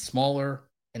and smaller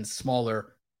and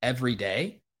smaller every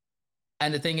day.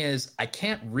 And the thing is, I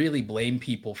can't really blame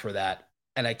people for that.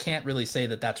 And I can't really say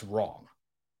that that's wrong.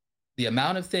 The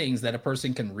amount of things that a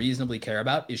person can reasonably care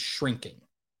about is shrinking.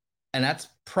 And that's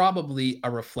probably a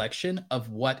reflection of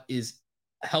what is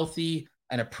healthy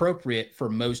and appropriate for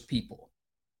most people.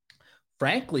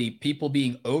 Frankly, people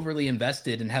being overly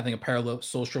invested in having a parallel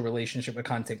social relationship with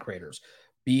content creators,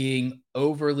 being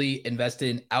overly invested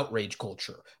in outrage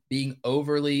culture, being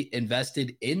overly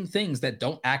invested in things that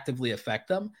don't actively affect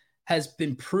them has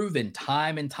been proven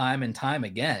time and time and time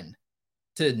again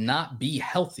to not be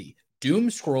healthy. Doom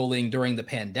scrolling during the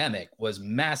pandemic was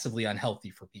massively unhealthy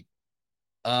for people.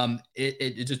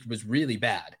 It just was really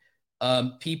bad.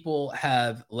 People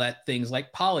have let things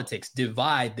like politics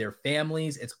divide their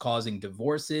families. It's causing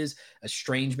divorces,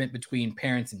 estrangement between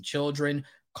parents and children,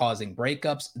 causing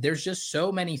breakups. There's just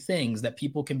so many things that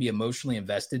people can be emotionally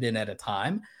invested in at a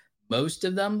time. Most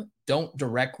of them don't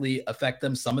directly affect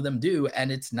them. Some of them do,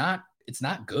 and it's not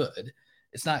good.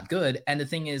 It's not good. And the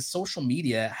thing is, social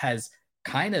media has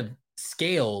kind of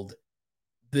scaled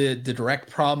the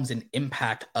direct problems and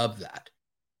impact of that.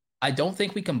 I don't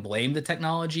think we can blame the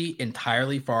technology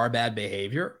entirely for our bad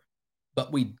behavior,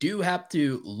 but we do have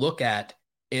to look at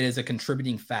it as a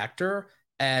contributing factor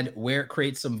and where it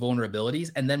creates some vulnerabilities.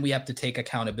 And then we have to take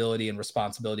accountability and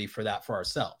responsibility for that for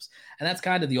ourselves. And that's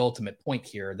kind of the ultimate point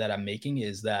here that I'm making,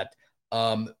 is that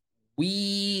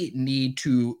we need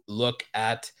to look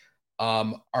at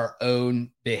our own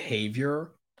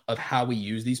behavior of how we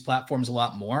use these platforms a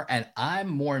lot more. And I'm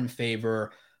more in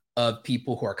favor of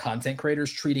people who are content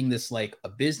creators treating this like a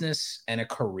business and a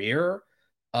career.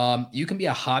 You can be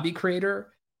a hobby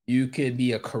creator, you could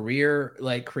be a career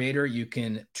like creator, you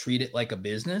can treat it like a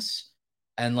business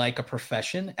and like a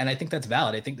profession. And I think that's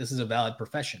valid. I think this is a valid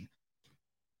profession.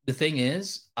 The thing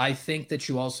is, I think that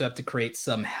you also have to create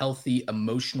some healthy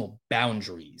emotional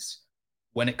boundaries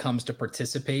when it comes to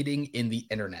participating in the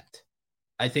internet.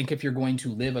 I think if you're going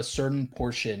to live a certain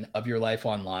portion of your life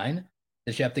online,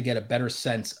 that you have to get a better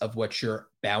sense of what your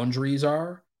boundaries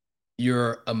are,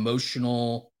 your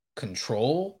emotional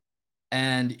control,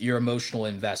 and your emotional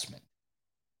investment.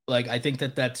 Like, I think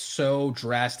that that's so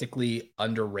drastically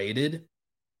underrated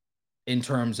in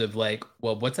terms of like,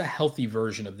 well, what's a healthy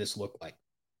version of this look like?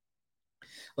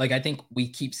 Like, I think we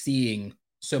keep seeing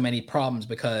so many problems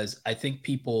because I think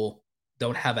people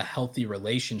don't have a healthy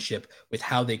relationship with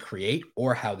how they create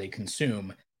or how they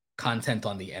consume content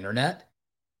on the internet.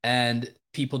 And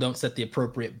people don't set the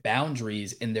appropriate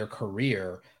boundaries in their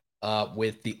career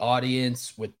with the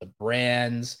audience, with the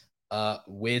brands,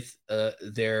 with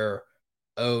their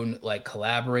own like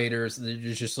collaborators.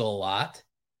 There's just a lot.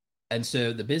 And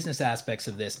so the business aspects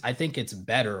of this, I think it's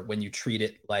better when you treat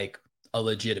it like a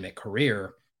legitimate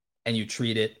career and you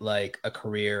treat it like a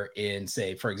career in,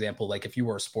 say, for example, like if you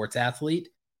were a sports athlete,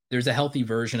 there's a healthy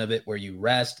version of it where you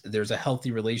rest. There's a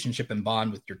healthy relationship and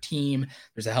bond with your team.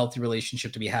 There's a healthy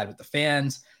relationship to be had with the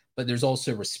fans, but there's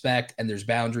also respect and there's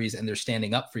boundaries and there's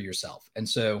standing up for yourself. And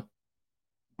so,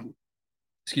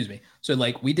 excuse me. So,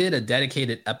 like, we did a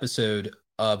dedicated episode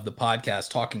of the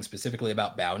podcast talking specifically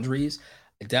about boundaries.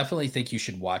 I definitely think you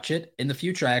should watch it. In the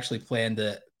future, I actually plan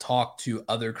to talk to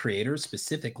other creators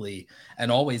specifically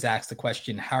and always ask the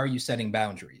question, how are you setting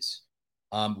boundaries?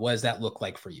 What does that look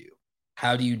like for you?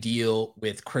 How do you deal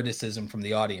with criticism from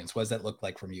the audience? What does that look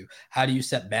like from you? How do you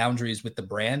set boundaries with the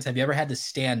brands? Have you ever had to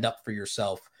stand up for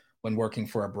yourself when working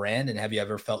for a brand? And have you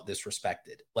ever felt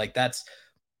disrespected? Like that's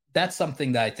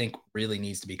something that I think really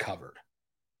needs to be covered.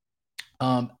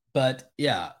 But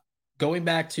yeah, going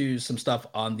back to some stuff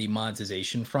on the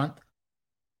monetization front,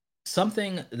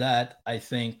 something that I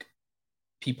think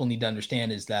people need to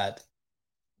understand is that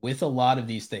with a lot of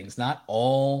these things, not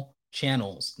all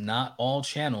channels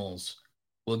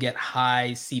will get high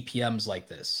CPMs like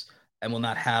this and will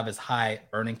not have as high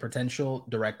earning potential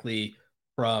directly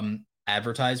from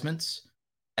advertisements.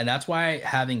 And that's why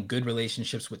having good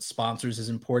relationships with sponsors is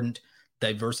important.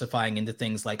 diversifying into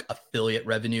things like affiliate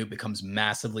revenue becomes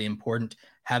massively important.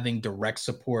 Having direct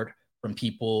support from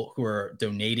people who are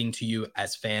donating to you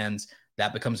as fans,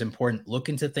 that becomes important. Look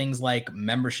into things like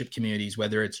membership communities,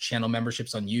 whether it's channel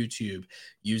memberships on YouTube,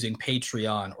 using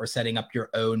Patreon, or setting up your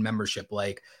own membership.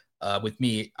 Like with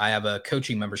me, I have a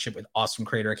coaching membership with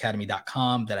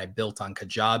awesomecreatoracademy.com that I built on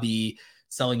Kajabi,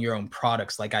 selling your own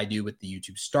products like I do with the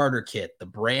YouTube starter kit, the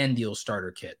brand deal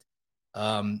starter kit.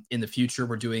 In the future,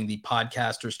 we're doing the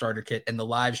podcaster starter kit and the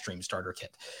live stream starter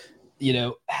kit.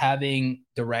 Having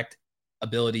direct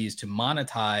abilities to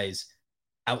monetize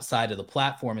outside of the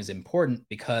platform is important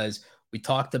because we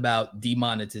talked about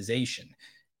demonetization.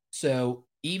 So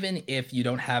even if you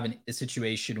don't have a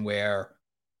situation where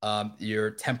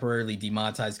you're temporarily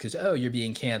demonetized because, you're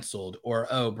being canceled, or,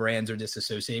 brands are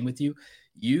disassociating with you,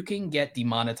 you can get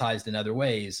demonetized in other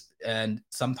ways. And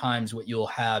sometimes what you'll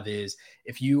have is,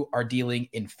 if you are dealing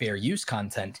in fair use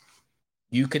content,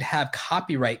 you could have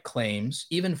copyright claims,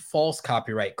 even false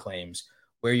copyright claims,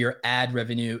 where your ad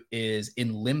revenue is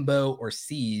in limbo or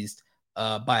seized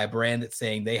by a brand that's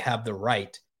saying they have the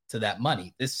right to that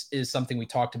money. This is something we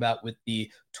talked about with the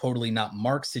Totally Not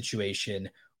Mark situation,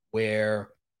 where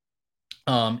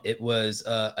it was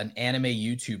an anime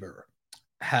YouTuber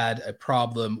had a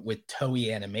problem with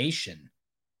Toei Animation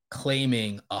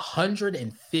claiming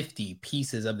 150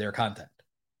 pieces of their content.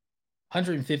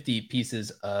 150 pieces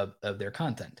of their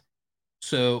content.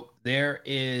 So there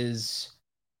is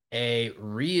a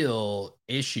real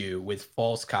issue with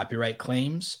false copyright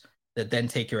claims that then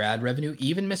take your ad revenue.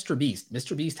 Even Mr.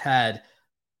 Beast had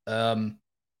a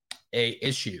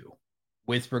issue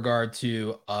with regard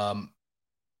to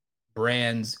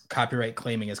brands copyright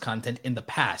claiming his content in the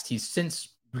past. He's since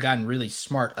gotten really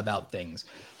smart about things,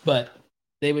 but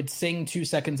they would sing 2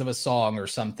 seconds of a song or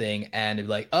something and it'd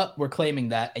be like, we're claiming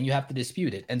that, and you have to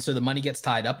dispute it. And so the money gets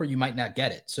tied up, or you might not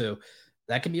get it. So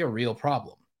that can be a real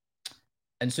problem.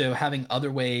 And so having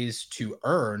other ways to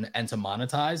earn and to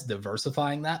monetize,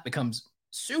 diversifying that, becomes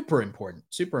super important,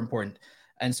 super important.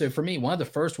 And so for me, one of the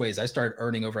first ways I started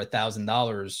earning over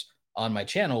 $1,000 on my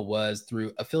channel was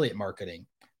through affiliate marketing.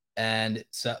 And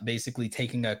so basically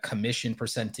taking a commission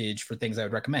percentage for things I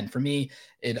would recommend. For me,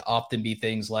 it'd often be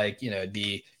things like,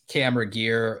 the camera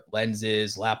gear,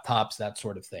 lenses, laptops, that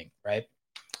sort of thing, right?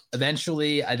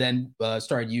 Eventually, I then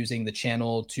started using the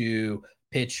channel to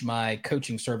pitch my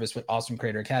coaching service with Awesome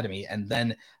Creator Academy, and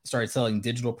then started selling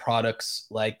digital products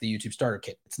like the YouTube Starter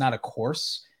Kit. It's not a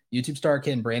course. YouTube Starter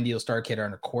Kit and Brand Deal Starter Kit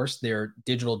aren't a course. They're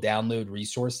digital download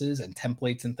resources and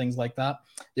templates and things like that.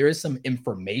 There is some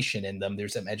information in them.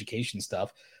 There's some education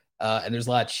stuff. And there's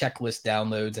a lot of checklist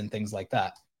downloads and things like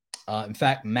that. In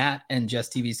fact, Matt and Jess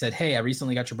TV said, "Hey, I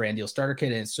recently got your Brand Deal Starter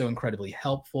Kit and it's so incredibly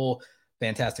helpful.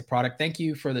 Fantastic product." Thank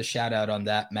you for the shout out on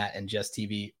that, Matt and Jess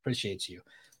TV. Appreciate you.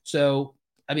 So,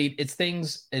 I mean, it's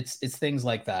things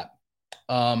like that.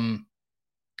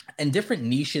 And different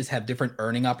niches have different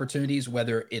earning opportunities,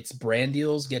 whether it's brand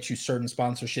deals get you certain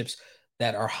sponsorships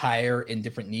that are higher in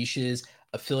different niches,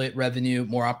 affiliate revenue,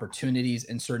 more opportunities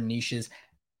in certain niches,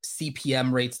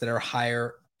 CPM rates that are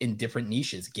higher in different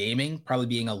niches, gaming probably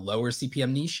being a lower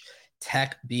CPM niche,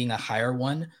 tech being a higher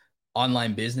one,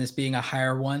 online business being a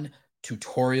higher one,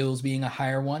 tutorials being a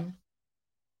higher one.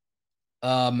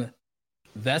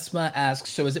 Vesma asks,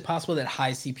 so is it possible that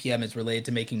high CPM is related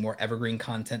to making more evergreen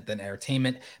content than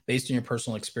entertainment based on your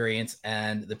personal experience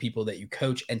and the people that you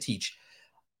coach and teach?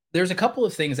 There's a couple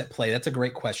of things at play. That's a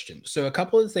great question. So a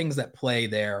couple of things that play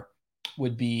there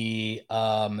would be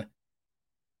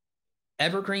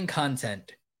evergreen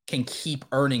content can keep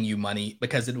earning you money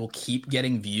because it will keep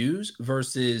getting views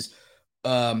versus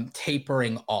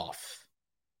tapering off.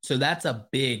 So that's a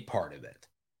big part of it.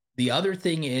 The other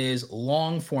thing is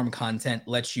long form content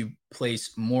lets you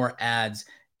place more ads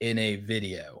in a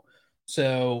video.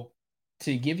 So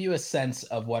to give you a sense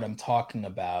of what I'm talking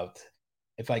about,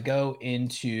 if I go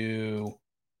into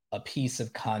a piece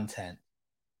of content,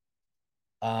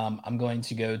 I'm going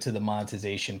to go to the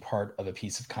monetization part of a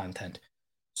piece of content.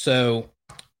 So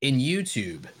in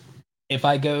YouTube, if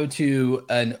I go to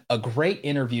a great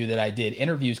interview that I did,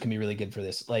 interviews can be really good for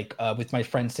this, like with my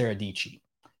friend Sarah Dici.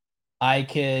 I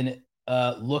can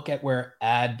look at where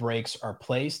ad breaks are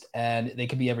placed, and they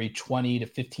could be every 20 to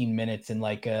 15 minutes in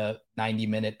like a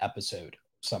 90-minute episode,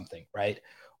 something, right?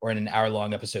 Or in an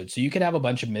hour-long episode. So you could have a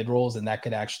bunch of mid-rolls, and that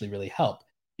could actually really help.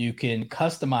 You can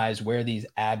customize where these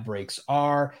ad breaks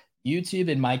are. YouTube,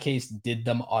 in my case, did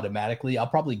them automatically. I'll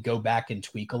probably go back and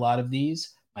tweak a lot of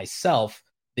these myself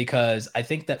because I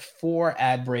think that 4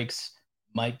 ad breaks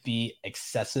might be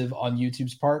excessive on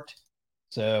YouTube's part.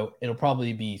 So it'll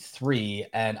probably be 3,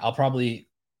 and I'll probably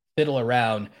fiddle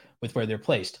around with where they're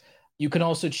placed. You can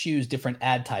also choose different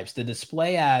ad types. The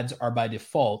display ads are by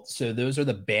default. So those are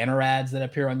the banner ads that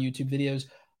appear on YouTube videos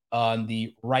on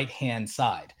the right-hand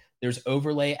side. There's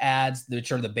overlay ads,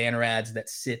 which are the banner ads that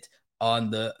sit on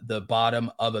the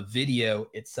bottom of a video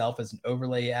itself as an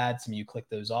overlay ad. So you click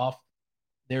those off.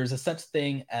 There's a such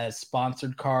thing as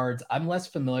sponsored cards. I'm less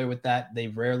familiar with that. They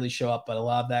rarely show up, but a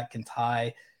lot of that can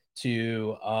tie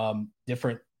to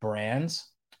different brands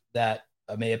that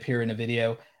may appear in a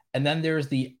video. And then there's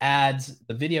the ads,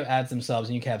 the video ads themselves,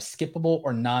 and you can have skippable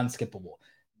or non-skippable.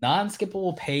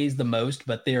 Non-skippable pays the most,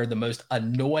 but they are the most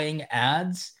annoying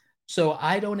ads. So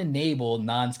I don't enable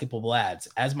non-skippable ads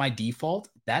as my default.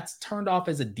 That's turned off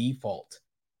as a default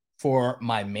for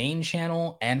my main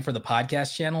channel and for the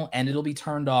podcast channel. And it'll be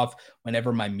turned off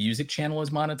whenever my music channel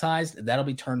is monetized. That'll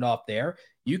be turned off there.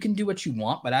 You can do what you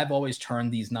want, but I've always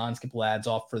turned these non-skippable ads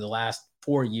off for the last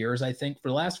 4 years, I think. For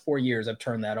the last 4 years, I've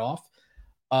turned that off.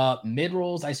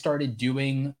 Mid-rolls I started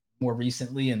doing more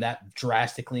recently, and that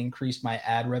drastically increased my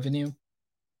ad revenue.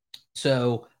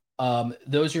 So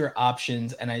those are your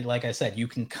options. And like I said, you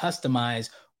can customize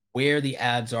where the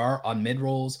ads are on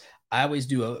mid-rolls. I always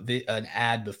do an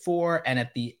ad before and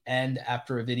at the end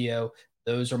after a video.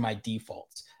 Those are my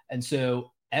defaults. And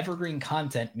so evergreen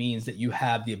content means that you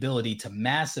have the ability to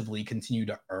massively continue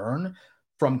to earn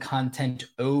from content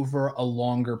over a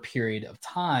longer period of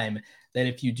time than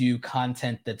if you do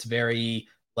content that's very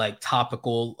like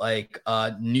topical, like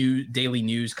new daily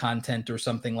news content or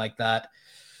something like that.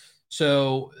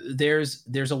 So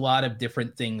there's a lot of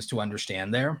different things to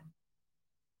understand there.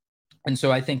 And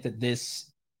so I think that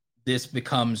this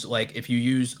becomes like, if you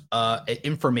use an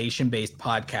information-based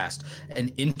podcast, an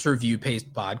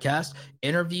interview-based podcast,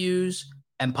 interviews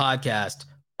and podcast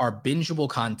are bingeable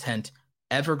content,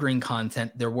 evergreen content.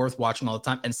 They're worth watching all the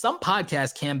time. And some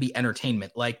podcasts can be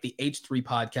entertainment, like the H3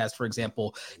 podcast, for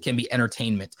example, can be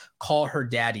entertainment. Call Her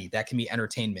Daddy, that can be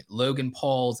entertainment. Logan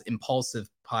Paul's Impulsive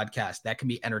podcast, that can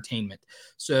be entertainment.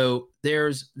 So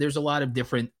there's a lot of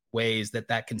different ways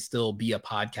that can still be a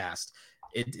podcast.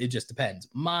 It just depends.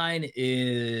 Mine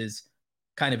is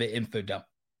kind of an info dump.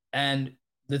 And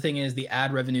the thing is, the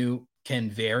ad revenue can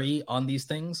vary on these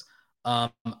things.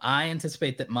 I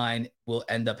anticipate that mine will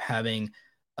end up having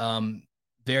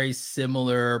very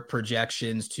similar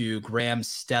projections to Graham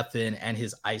Stephan and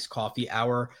his Iced Coffee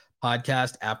Hour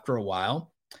podcast after a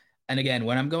while. And again,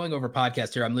 when I'm going over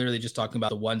podcasts here, I'm literally just talking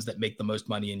about the ones that make the most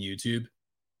money in YouTube.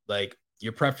 Like,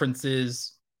 your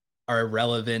preferences are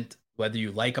irrelevant, whether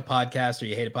you like a podcast or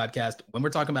you hate a podcast. When we're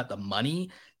talking about the money,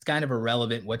 it's kind of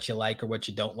irrelevant what you like or what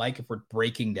you don't like if we're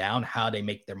breaking down how they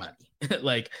make their money.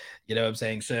 Like, you know what I'm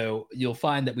saying? So you'll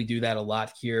find that we do that a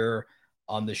lot here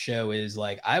on the show, is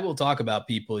like, I will talk about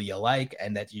people you like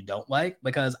and that you don't like,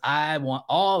 because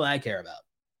all I care about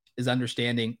is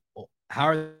understanding, well, how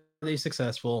are they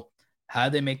successful? How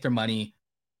do they make their money?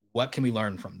 What can we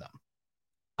learn from them?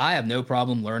 I have no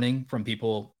problem learning from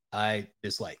people I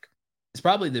dislike. It's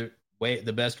probably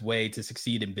the best way to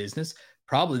succeed in business.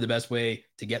 Probably the best way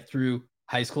to get through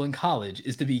high school and college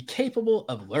is to be capable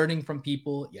of learning from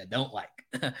people you don't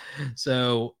like.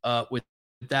 So with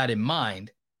that in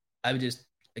mind, I would just,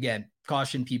 again,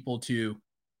 caution people to,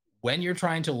 when you're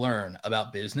trying to learn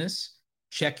about business,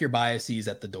 check your biases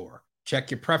at the door,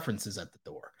 check your preferences at the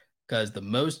door, because the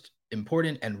most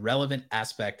important and relevant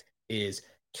aspect is,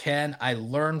 can I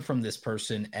learn from this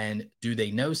person, and do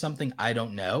they know something I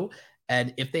don't know?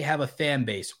 And if they have a fan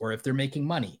base or if they're making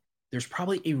money, there's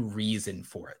probably a reason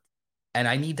for it. And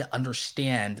I need to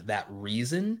understand that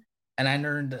reason, and I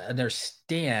need to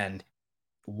understand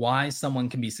why someone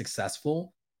can be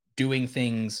successful doing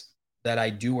things that I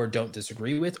do or don't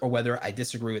disagree with, or whether I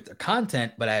disagree with their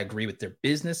content, but I agree with their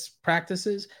business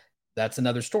practices. That's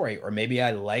another story. Or maybe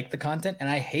I like the content and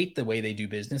I hate the way they do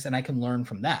business, and I can learn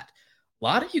from that. A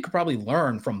lot of you could probably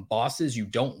learn from bosses you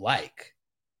don't like.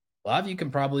 A lot of you can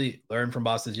probably learn from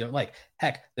bosses you don't like.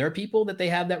 Heck, there are people that they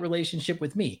have that relationship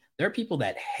with me. There are people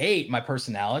that hate my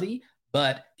personality,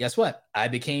 but guess what? I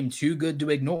became too good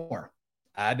to ignore.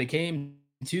 I became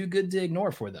too good to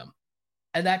ignore for them.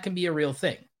 And that can be a real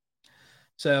thing.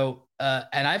 So,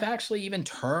 and I've actually even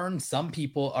turned some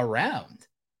people around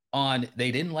on, they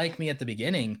didn't like me at the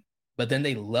beginning, but then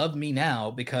they love me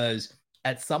now, because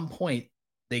at some point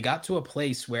they got to a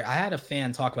place where, I had a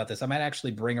fan talk about this. I might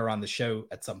actually bring her on the show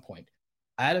at some point.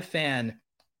 I had a fan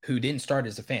who didn't start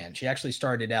as a fan. She actually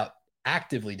started out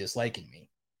actively disliking me.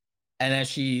 And as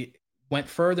she went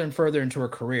further and further into her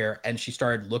career and she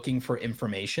started looking for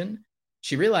information,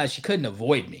 she realized she couldn't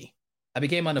avoid me. I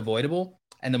became unavoidable.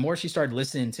 And the more she started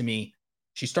listening to me,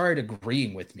 she started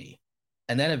agreeing with me.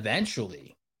 And then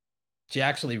eventually she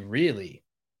actually really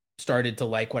started to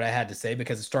like what I had to say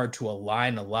because it started to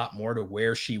align a lot more to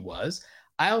where she was.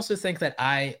 I also think that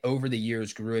I, over the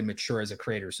years, grew and mature as a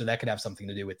creator. So that could have something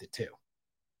to do with it too.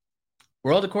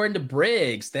 World According to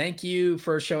Briggs, thank you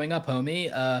for showing up,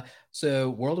 homie. So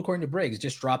World According to Briggs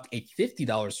just dropped a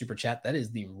 $50 super chat. That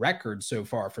is the record so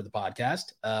far for the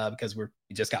podcast because we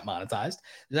just got monetized.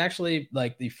 It's actually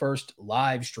like the first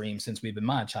live stream since we've been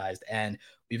monetized, and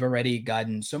we've already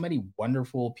gotten so many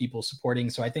wonderful people supporting.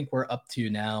 So I think we're up to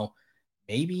now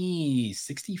maybe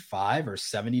 $65 or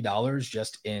 $70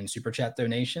 just in super chat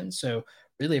donations. So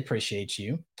really appreciate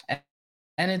you.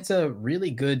 And it's a really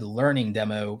good learning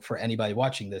demo for anybody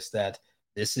watching this, that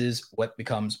this is what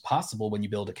becomes possible when you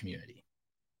build a community.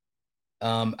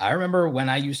 I remember when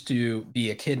I used to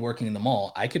be a kid working in the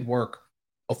mall, I could work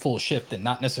a full shift and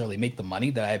not necessarily make the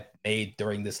money that I made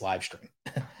during this live stream.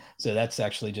 So that's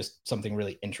actually just something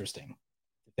really interesting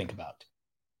to think about.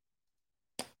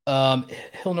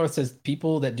 Hill North says,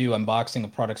 people that do unboxing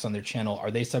of products on their channel,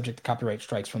 are they subject to copyright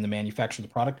strikes from the manufacturer of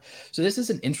the product? So this is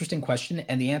an interesting question,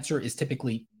 and the answer is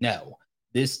typically no.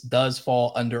 This does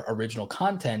fall under original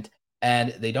content,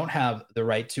 and they don't have the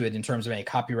right to it in terms of any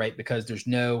copyright because there's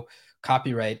no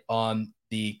copyright on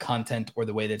the content or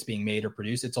the way that's being made or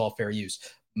produced. It's all fair use.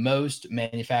 Most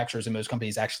manufacturers and most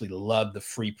companies actually love the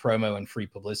free promo and free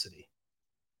publicity.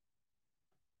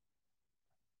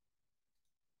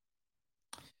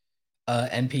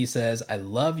 NP says, I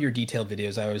love your detailed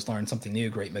videos. I always learn something new.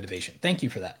 Great motivation. Thank you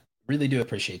for that. Really do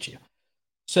appreciate you.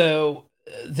 So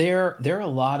there are a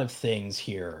lot of things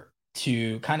here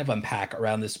to kind of unpack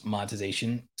around this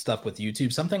monetization stuff with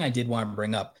YouTube. Something I did want to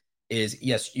bring up is,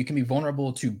 yes, you can be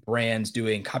vulnerable to brands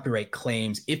doing copyright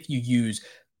claims if you use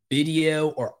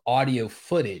video or audio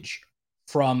footage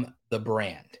from the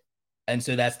brand. And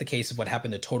so that's the case of what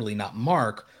happened to Totally Not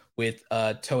Mark with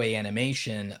Toei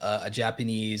Animation, a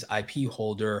Japanese IP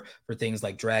holder for things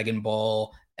like Dragon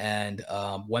Ball and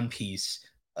One Piece,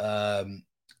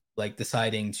 like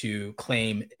deciding to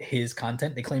claim his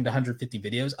content. They claimed 150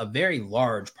 videos, a very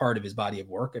large part of his body of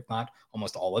work, if not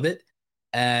almost all of it.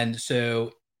 And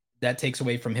so that takes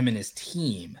away from him and his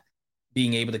team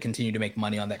being able to continue to make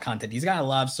money on that content. He's got a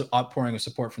lot of outpouring of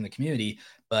support from the community,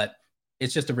 but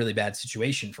it's just a really bad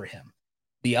situation for him.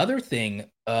 The other thing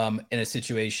in a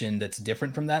situation that's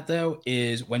different from that, though,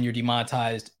 is when you're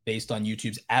demonetized based on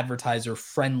YouTube's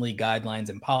advertiser-friendly guidelines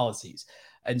and policies.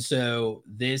 And so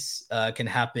this can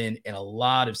happen in a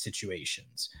lot of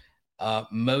situations.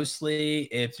 Mostly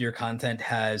if your content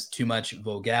has too much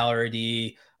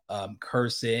vulgarity,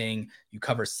 cursing, you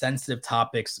cover sensitive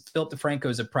topics. Philip DeFranco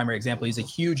is a primary example. He's a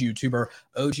huge YouTuber,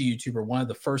 OG YouTuber, one of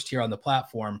the first here on the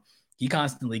platform. He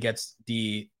constantly gets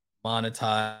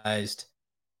demonetized,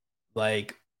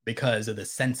 like, because of the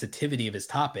sensitivity of his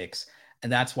topics.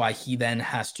 And that's why he then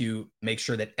has to make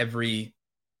sure that every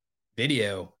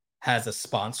video has a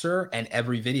sponsor and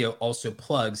every video also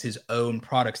plugs his own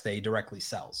products that he directly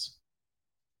sells.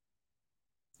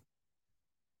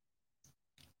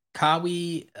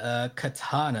 Kawi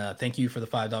Katana, thank you for the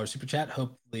 $5 super chat.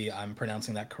 Hopefully I'm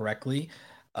pronouncing that correctly.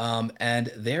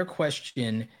 And their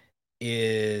question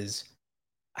is,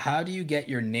 how do you get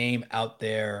your name out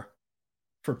there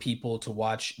for people to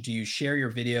watch? Do you share your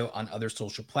video on other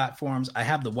social platforms? I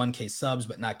have the 1K subs,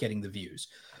 but not getting the views.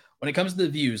 When it comes to the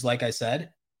views, like I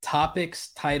said,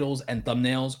 topics, titles, and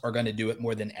thumbnails are going to do it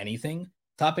more than anything.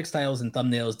 Topics, titles, and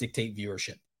thumbnails dictate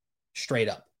viewership, straight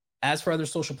up. As for other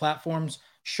social platforms,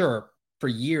 sure, for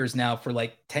years now, for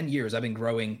like 10 years, I've been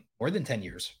growing, more than 10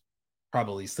 years,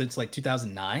 probably since like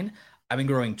 2009. I've been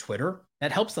growing Twitter.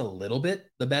 That helps a little bit.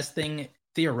 The best thing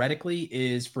theoretically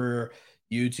is for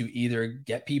you to either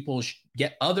get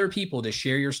other people to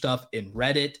share your stuff in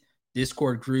Reddit,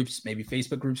 Discord groups, maybe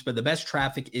Facebook groups. But the best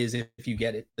traffic is if you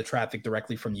get the traffic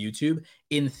directly from YouTube,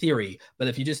 in theory. But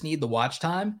if you just need the watch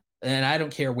time, and I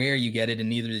don't care where you get it, and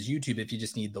neither does YouTube if you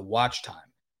just need the watch time.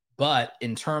 But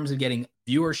in terms of getting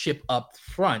viewership up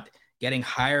front, getting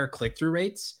higher click-through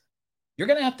rates, you're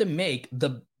going to have to make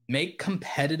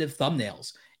competitive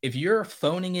thumbnails. If you're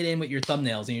phoning it in with your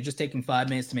thumbnails and you're just taking 5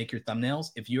 minutes to make your thumbnails,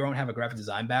 if you don't have a graphic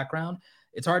design background,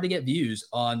 it's hard to get views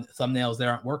on thumbnails that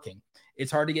aren't working.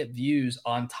 It's hard to get views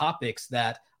on topics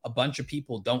that a bunch of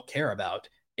people don't care about.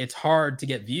 It's hard to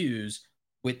get views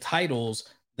with titles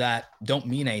that don't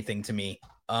mean anything to me.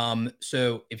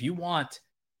 So if you want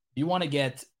to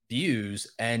get views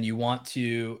and you want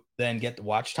to then get the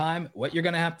watch time, what you're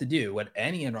going to have to do, what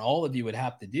any and all of you would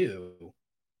have to do,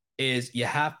 is you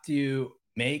have to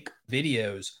make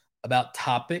videos about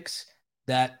topics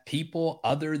that people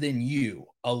other than you,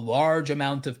 a large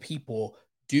amount of people,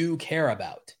 do care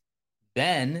about.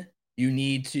 Then You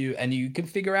need to, and you can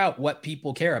figure out what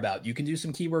people care about. You can do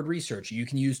some keyword research. You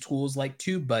can use tools like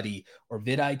TubeBuddy or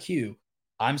vidIQ.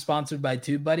 I'm sponsored by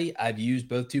TubeBuddy. I've used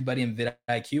both TubeBuddy and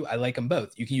vidIQ. I like them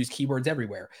both. You can use keywords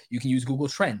everywhere. You can use Google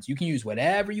Trends. You can use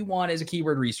whatever you want as a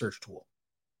keyword research tool.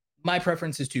 My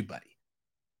preference is TubeBuddy.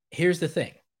 Here's the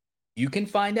thing. You can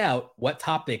find out what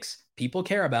topics people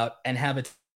care about and have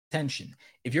attention.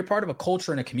 If you're part of a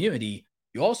culture and a community,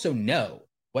 you also know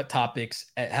what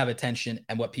topics have attention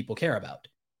and what people care about.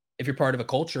 If you're part of a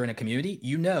culture and a community,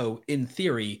 you know, in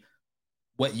theory,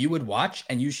 what you would watch,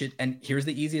 and you should. And here's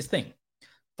the easiest thing.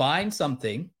 Find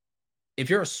something. If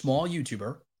you're a small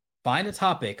YouTuber, find a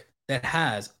topic that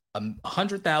has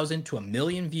 100,000 to 1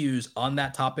 million views on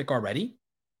that topic already,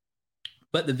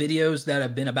 but the videos that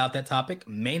have been about that topic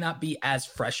may not be as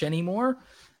fresh anymore.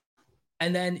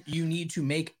 And then you need to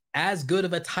make as good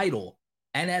of a title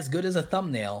and as good as a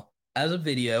thumbnail as a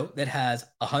video that has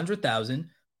 100,000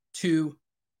 to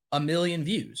 1 million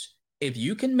views. If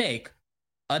you can make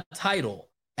a title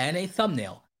and a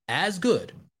thumbnail as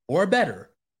good or better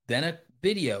than a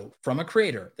video from a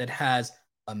creator that has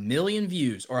 1 million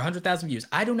views or 100,000 views,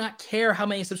 I do not care how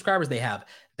many subscribers they have.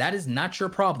 That is not your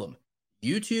problem.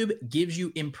 YouTube gives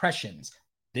you impressions.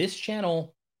 This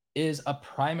channel is a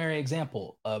primary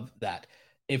example of that.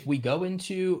 If we go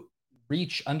into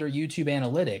reach under YouTube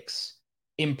analytics,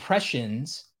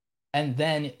 impressions, and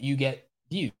then you get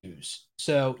views.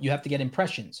 So you have to get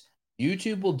impressions.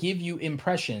 YouTube will give you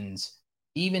impressions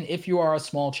even if you are a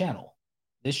small channel.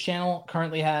 This channel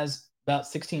currently has about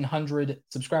 1,600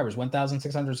 subscribers,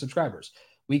 1,600 subscribers.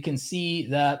 We can see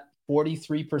that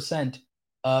 43%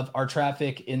 of our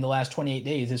traffic in the last 28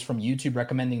 days is from YouTube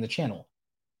recommending the channel.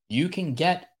 You can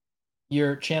get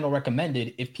your channel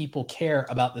recommended if people care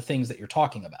about the things that you're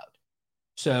talking about.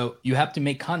 So you have to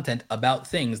make content about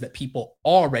things that people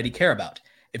already care about.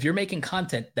 If you're making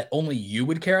content that only you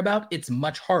would care about, it's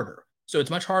much harder. So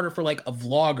it's much harder for like a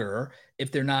vlogger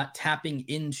if they're not tapping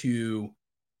into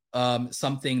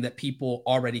something that people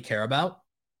already care about.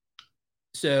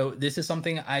 So this is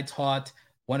something I taught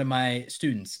one of my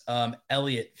students,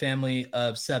 Elliot family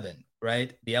of 7,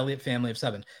 right? The Elliot family of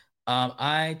 7.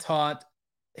 I taught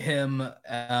him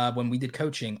when we did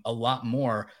coaching a lot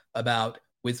more about,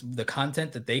 with the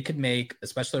content that they could make,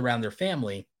 especially around their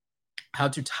family, how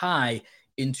to tie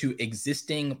into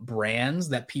existing brands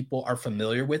that people are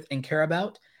familiar with and care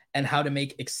about, and how to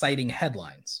make exciting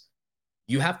headlines.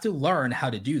 You have to learn how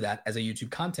to do that as a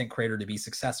YouTube content creator to be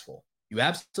successful. You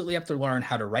absolutely have to learn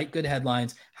how to write good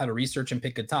headlines, how to research and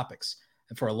pick good topics.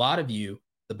 And for a lot of you,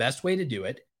 the best way to do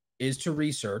it is to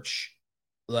research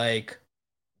like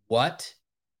what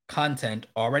content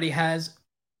already has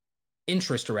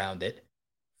interest around it,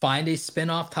 find a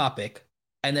spin-off topic,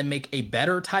 and then make a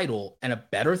better title and a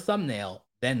better thumbnail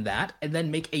than that, and then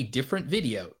make a different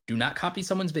video. Do not copy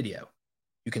someone's video.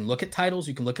 You can look at titles,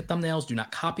 you can look at thumbnails, do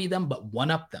not copy them, but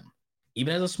one-up them.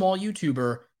 Even as a small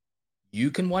YouTuber,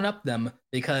 you can one-up them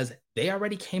because they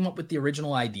already came up with the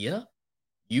original idea.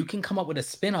 You can come up with a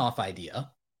spin-off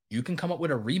idea. You can come up with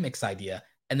a remix idea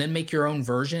and then make your own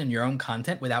version and your own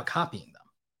content without copying them.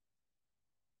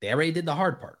 They already did the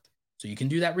hard part. So you can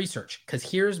do that research, because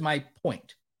here's my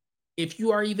point. If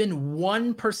you are even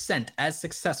 1% as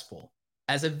successful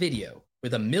as a video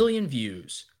with 1 million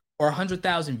views or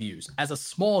 100,000 views as a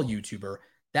small YouTuber,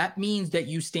 that means that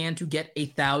you stand to get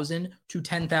 1,000 to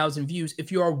 10,000 views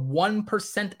if you are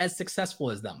 1% as successful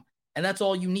as them. And that's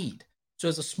all you need. So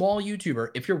as a small YouTuber,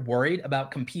 if you're worried about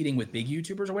competing with big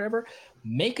YouTubers or whatever,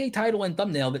 make a title and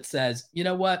thumbnail that says, you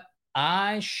know what,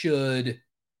 I should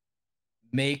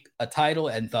make a title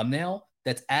and thumbnail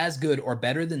that's as good or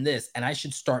better than this, and I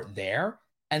should start there.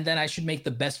 And then I should make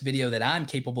the best video that I'm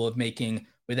capable of making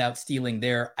without stealing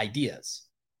their ideas.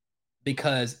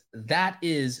 Because that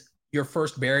is your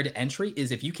first barrier to entry,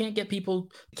 is if you can't get people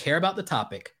to care about the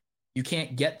topic, you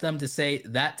can't get them to say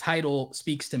that title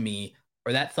speaks to me,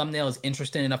 or that thumbnail is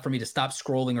interesting enough for me to stop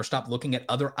scrolling or stop looking at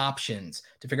other options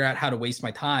to figure out how to waste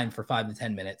my time for 5 to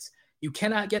 10 minutes. You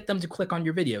cannot get them to click on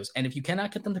your videos. And if you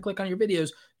cannot get them to click on your videos,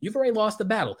 you've already lost the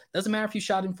battle. Doesn't matter if you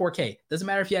shot in 4K. Doesn't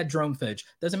matter if you had drone footage.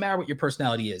 Doesn't matter what your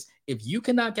personality is. If you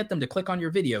cannot get them to click on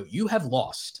your video, you have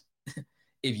lost.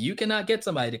 If you cannot get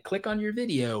somebody to click on your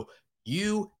video,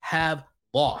 you have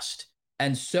lost.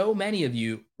 And so many of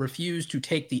you refuse to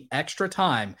take the extra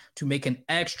time to make an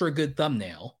extra good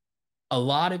thumbnail. A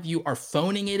lot of you are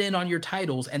phoning it in on your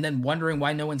titles and then wondering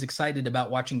why no one's excited about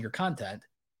watching your content.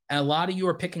 And a lot of you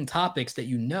are picking topics that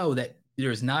you know that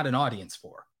there's not an audience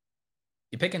for.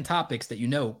 You're picking topics that you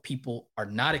know people are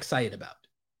not excited about.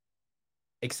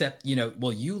 Except, you know,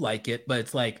 well, you like it, but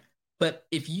it's like, But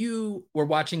if you were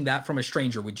watching that from a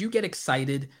stranger, would you get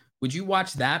excited? Would you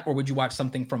watch that, or would you watch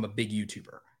something from a big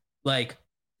YouTuber? Like,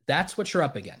 that's what you're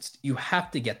up against. You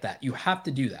have to get that. You have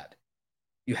to do that.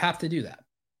 You have to do that.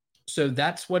 So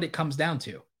that's what it comes down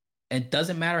to. And it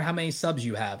doesn't matter how many subs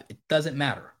you have. It doesn't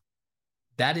matter.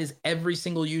 That is every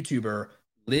single YouTuber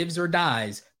lives or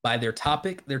dies by their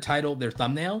topic, their title, their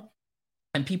thumbnail.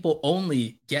 And people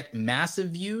only get massive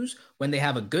views when they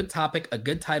have a good topic, a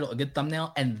good title, a good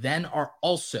thumbnail, and then are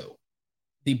also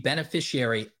the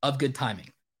beneficiary of good timing.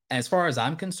 And as far as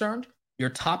I'm concerned, your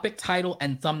topic, title,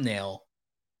 and thumbnail,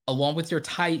 along with your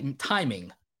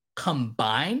timing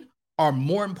combined, are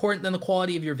more important than the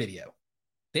quality of your video.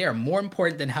 They are more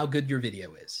important than how good your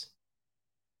video is.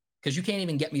 Because you can't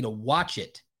even get me to watch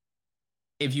it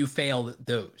if you fail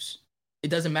those. It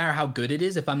doesn't matter how good it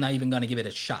is if I'm not even going to give it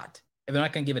a shot, if I'm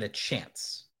not going to give it a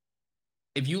chance.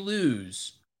 If you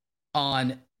lose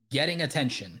on getting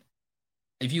attention,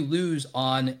 if you lose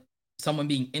on someone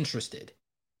being interested,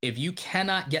 if you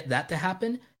cannot get that to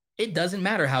happen, it doesn't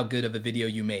matter how good of a video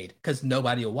you made because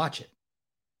nobody will watch it.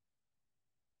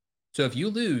 So if you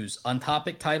lose on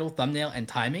topic, title, thumbnail, and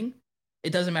timing,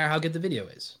 it doesn't matter how good the video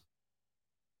is.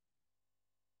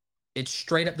 It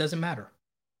straight up doesn't matter.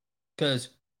 Because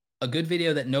a good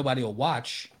video that nobody will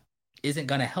watch isn't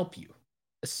going to help you,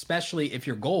 especially if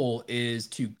your goal is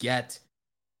to get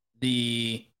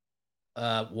the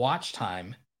watch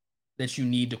time that you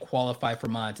need to qualify for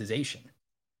monetization.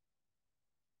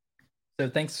 So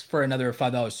thanks for another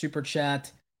 $5 super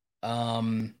chat.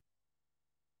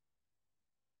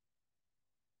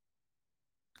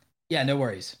 Yeah, no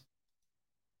worries.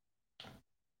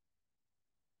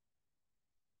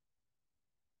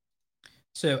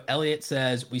 So Elliot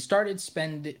says, we started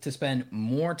to spend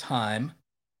more time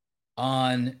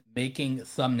on making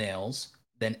thumbnails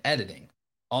than editing.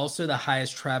 Also, the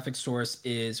highest traffic source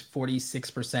is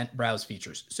 46% browse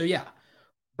features. So yeah,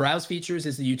 browse features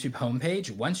is the YouTube homepage.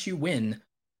 Once you win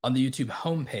on the YouTube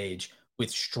homepage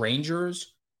with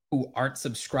strangers who aren't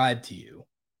subscribed to you,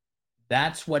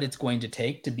 that's what it's going to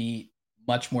take to be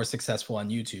much more successful on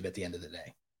YouTube at the end of the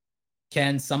day.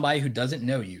 Can somebody who doesn't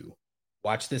know you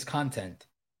watch this content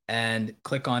and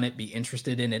click on it, be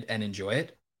interested in it, and enjoy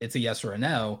it? It's a yes or a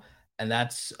no. And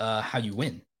that's how you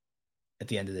win at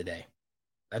the end of the day.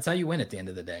 That's how you win at the end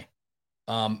of the day.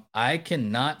 I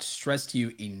cannot stress to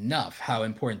you enough how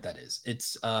important that is.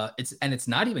 It's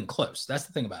not even close. That's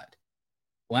the thing about it.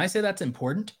 When I say that's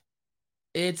important,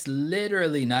 it's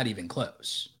literally not even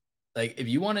close. Like, if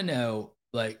you want to know,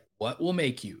 like, what will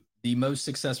make you the most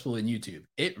successful in YouTube,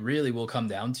 it really will come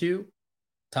down to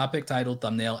topic, title,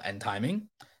 thumbnail, and timing.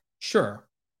 Sure.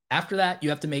 After that, you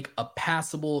have to make a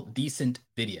passable, decent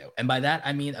video. And by that,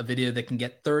 I mean a video that can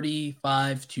get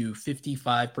 35 to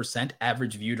 55%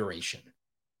 average view duration.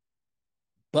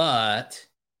 But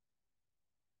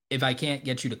if I can't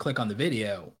get you to click on the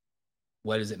video,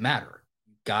 what does it matter?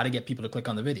 You got to get people to click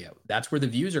on the video. That's where the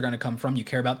views are going to come from. You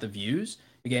care about the views.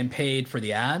 You're getting paid for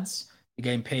the ads. You're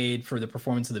getting paid for the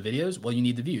performance of the videos. Well, you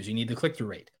need the views. You need the click-through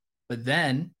rate. But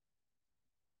then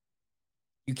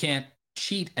you can't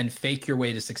cheat and fake your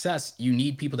way to success. You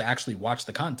need people to actually watch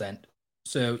the content.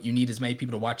 So you need as many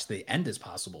people to watch the end as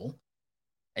possible.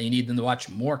 And you need them to watch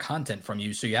more content from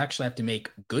you. So you actually have to make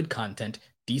good content,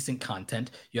 decent content.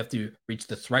 You have to reach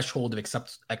the threshold of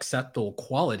acceptable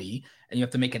quality, and you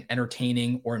have to make an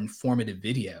entertaining or informative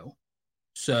video.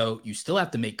 So you still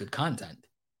have to make good content,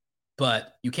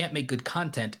 but you can't make good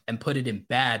content and put it in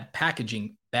bad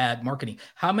packaging, bad marketing.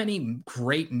 How many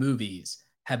great movies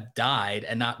have died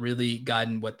and not really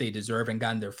gotten what they deserve and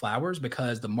gotten their flowers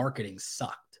because the marketing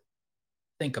sucked?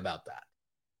 Think about that.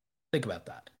 Think about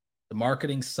that. The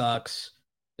marketing sucks.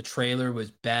 The trailer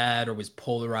was bad or was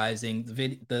polarizing.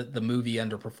 The movie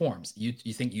underperforms.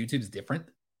 You think YouTube's different?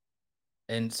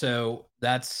 And so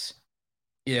that's,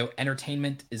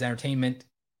 entertainment is entertainment.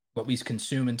 What we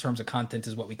consume in terms of content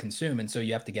is what we consume. And so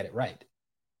you have to get it right.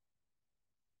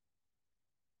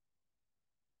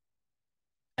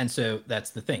 And so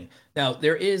that's the thing. Now,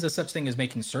 there is a such thing as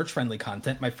making search-friendly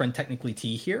content. My friend Technically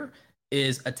T here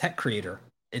is a tech creator.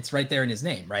 It's right there in his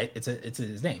name, right? It's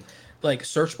his name. Like,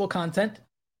 searchable content.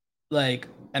 Like,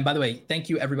 and by the way, thank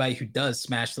you everybody who does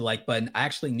smash the like button. I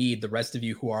actually need the rest of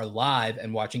you who are live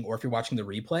and watching, or if you're watching the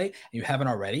replay and you haven't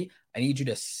already, I need you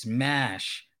to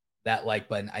smash that like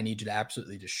button. I need you to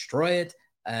absolutely destroy it.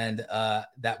 And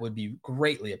that would be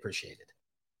greatly appreciated.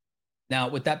 Now,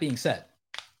 with that being said,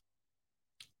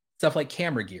 stuff like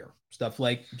camera gear, stuff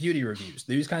like beauty reviews,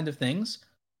 these kind of things,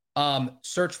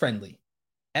 search friendly,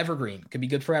 evergreen, could be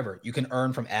good forever. You can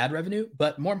earn from ad revenue,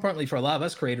 but more importantly, for a lot of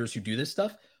us creators who do this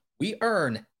stuff, We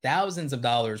earn thousands of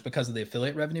dollars because of the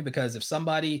affiliate revenue. Because if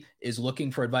somebody is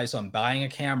looking for advice on buying a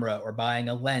camera or buying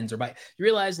a lens you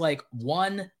realize like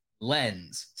one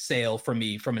lens sale from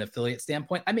me from an affiliate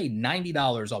standpoint, I made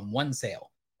 $90 on one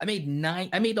sale. I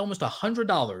made almost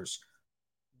 $100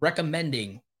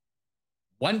 recommending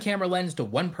one camera lens to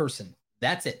one person.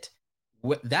 That's it.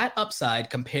 With that upside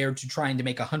compared to trying to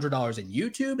make $100 in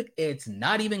YouTube, it's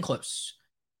not even close.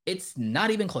 It's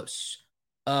not even close.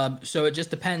 So it just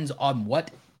depends on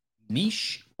what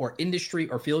niche or industry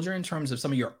or field you're in terms of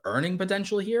some of your earning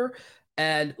potential here.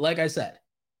 And like I said,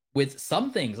 with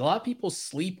some things, a lot of people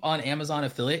sleep on Amazon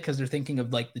affiliate because they're thinking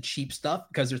of like the cheap stuff,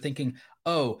 because they're thinking,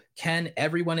 oh, can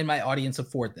everyone in my audience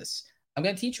afford this? I'm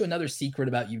going to teach you another secret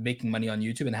about you making money on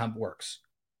YouTube and how it works.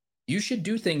 You should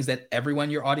do things that everyone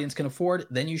in your audience can afford.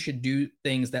 Then you should do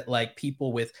things that like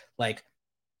people with like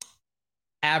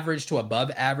average to above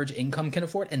average income can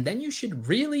afford. And then you should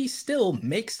really still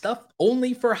make stuff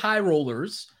only for high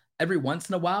rollers every once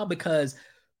in a while, because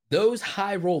those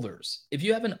high rollers, if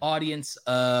you have an audience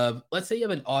of, let's say you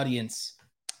have an audience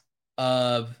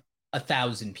of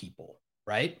 1,000 people,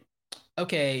 right?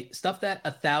 Okay, stuff that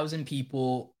 1,000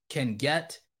 people can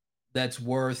get that's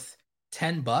worth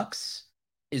 $10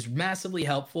 is massively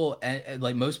helpful. And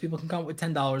like most people can come up with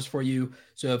 $10 for you.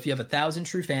 So if you have 1,000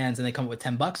 true fans and they come up with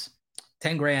 $10,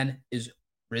 10 grand is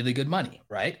really good money,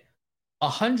 right?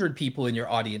 100 people in your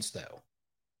audience, though,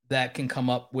 that can come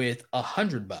up with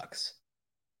 $100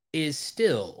 is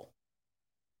still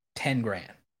 10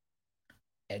 grand.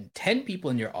 And 10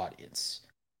 people in your audience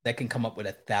that can come up with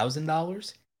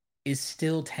 $1,000 is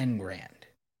still 10 grand.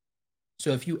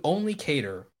 So if you only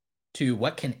cater to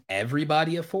what can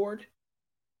everybody afford,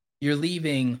 you're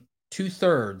leaving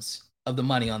 2/3 of the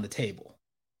money on the table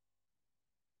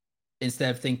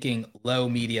instead of thinking low,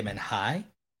 medium, and high.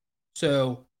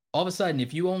 So all of a sudden,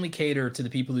 if you only cater to the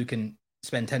people who can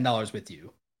spend $10 with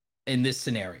you in this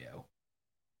scenario,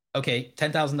 okay,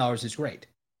 $10,000 is great.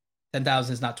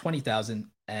 10,000 is not 20,000,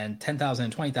 and 10,000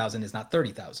 and 20,000 is not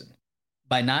 30,000.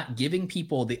 By not giving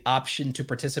people the option to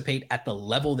participate at the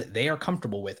level that they are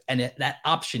comfortable with, and that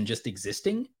option just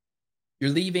existing, you're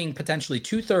leaving potentially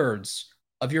 2/3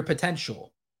 of your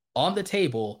potential on the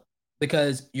table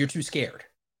because you're too scared.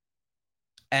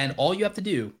 And all you have to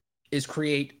do is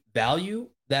create value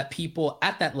that people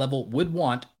at that level would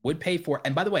want, would pay for.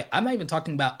 And by the way, I'm not even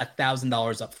talking about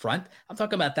 $1,000 up front. I'm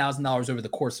talking about $1,000 over the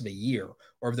course of a year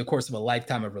or over the course of a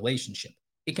lifetime of relationship.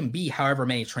 It can be however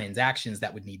many transactions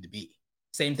that would need to be.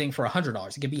 Same thing for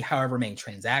 $100. It can be however many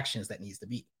transactions that needs to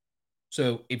be.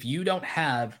 So if you don't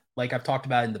have, like I've talked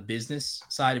about in the business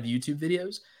side of YouTube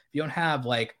videos, if you don't have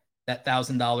like that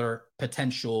 $1,000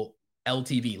 potential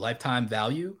LTV, lifetime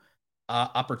value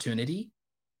opportunity,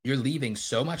 you're leaving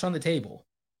so much on the table.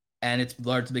 And it's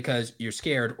largely because you're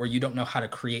scared or you don't know how to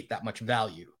create that much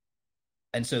value.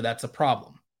 And so that's a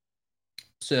problem.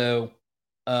 So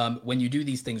when you do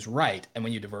these things right and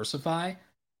when you diversify,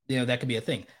 that could be a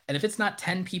thing. And if it's not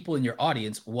 10 people in your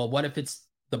audience, well, what if it's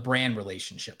the brand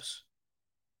relationships?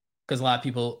 Because a lot of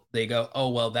people, they go, oh,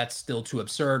 well, that's still too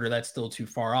absurd or that's still too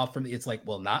far off from me. It's like,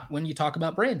 well, not when you talk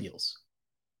about brand deals.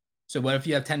 So what if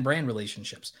you have 10 brand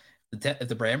relationships? If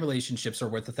the brand relationships are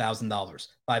worth $1,000,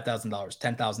 $5,000,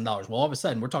 $10,000, well, all of a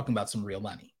sudden we're talking about some real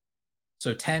money.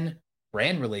 So 10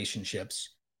 brand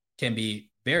relationships can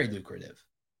be very lucrative.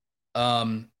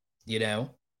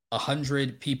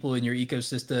 100 people in your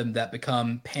ecosystem that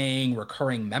become paying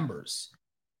recurring members,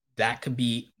 that could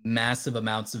be massive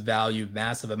amounts of value,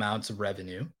 massive amounts of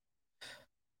revenue.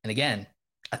 And again,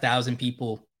 1,000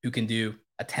 people who can do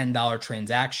a $10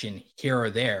 transaction here or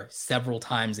there several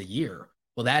times a year,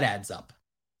 well, that adds up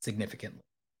significantly.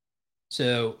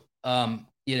 So, a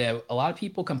lot of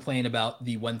people complain about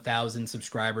the 1,000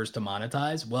 subscribers to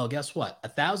monetize. Well, guess what?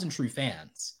 1,000 true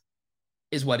fans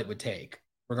is what it would take,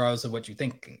 regardless of what you're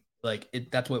thinking.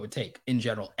 That's what it would take in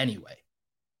general anyway.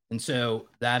 And so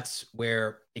that's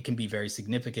where it can be very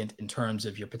significant in terms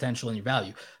of your potential and your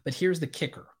value. But here's the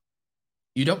kicker.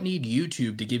 You don't need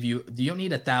YouTube to give you, you don't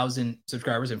need 1,000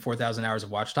 subscribers and 4,000 hours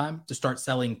of watch time to start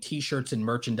selling t-shirts and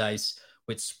merchandise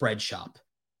with Spreadshop.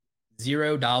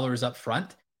 $0 up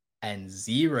front and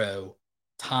 0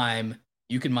 time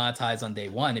you can monetize on day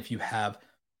one if you have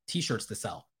t-shirts to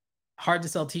sell. Hard to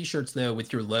sell t-shirts though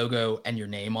with your logo and your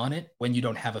name on it when you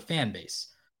don't have a fan base.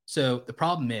 So the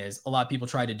problem is a lot of people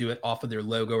try to do it off of their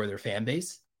logo or their fan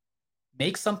base.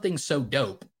 Make something so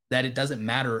dope that it doesn't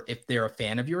matter if they're a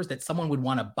fan of yours, that someone would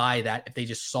want to buy that if they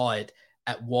just saw it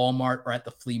at Walmart or at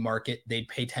the flea market. They'd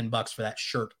pay $10 for that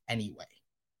shirt anyway.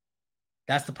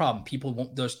 That's the problem. People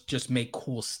won't just make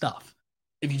cool stuff.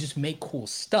 If you just make cool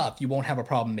stuff, you won't have a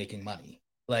problem making money.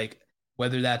 like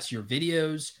whether that's your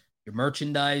videos, your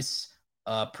merchandise,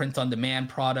 print on demand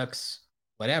products,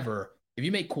 whatever. If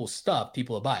you make cool stuff,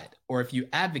 people will buy it. Or if you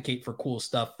advocate for cool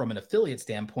stuff from an affiliate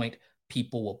standpoint,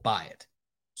 people will buy it.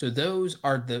 So those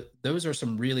are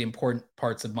some really important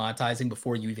parts of monetizing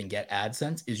before you even get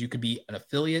AdSense. Is you could be an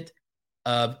affiliate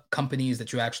of companies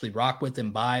that you actually rock with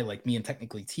and buy, like me and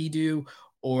Technically T do,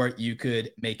 or you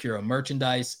could make your own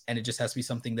merchandise, and it just has to be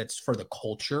something that's for the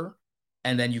culture,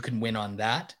 and then you can win on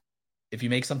that. If you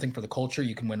make something for the culture,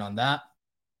 you can win on that.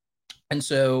 And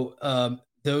so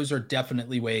those are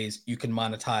definitely ways you can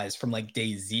monetize from like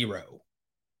day zero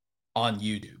on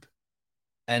YouTube.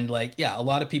 And like, yeah, a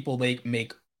lot of people make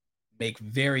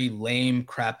very lame,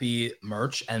 crappy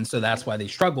merch, and so that's why they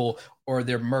struggle. Or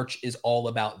their merch is all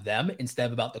about them instead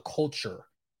of about the culture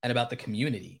and about the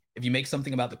community. If you make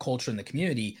something about the culture and the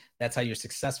community, that's how you're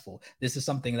successful. This is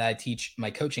something that I teach my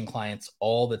coaching clients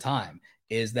all the time,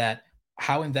 is that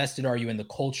how invested are you in the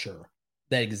culture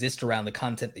that exists around the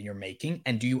content that you're making?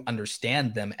 And do you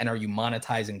understand them? And are you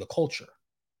monetizing the culture?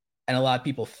 And a lot of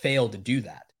people fail to do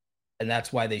that. And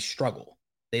that's why they struggle.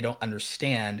 They don't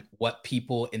understand what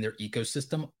people in their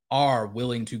ecosystem are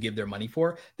willing to give their money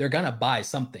for. They're going to buy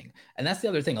something. And that's the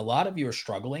other thing. A lot of you are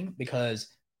struggling because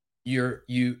you're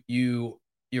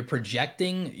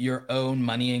projecting your own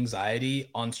money anxiety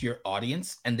onto your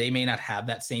audience, and they may not have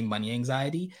that same money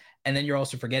anxiety. And then you're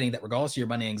also forgetting that regardless of your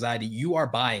money anxiety, you are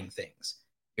buying things.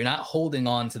 You're not holding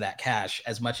on to that cash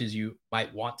as much as you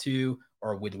might want to,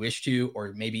 or would wish to,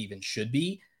 or maybe even should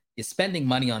be. You're spending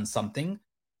money on something.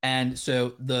 And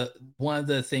so one of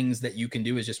the things that you can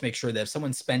do is just make sure that if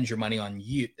someone spends that money on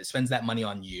you,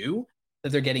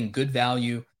 that they're getting good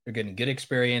value, they're getting good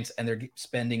experience, and they're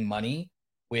spending money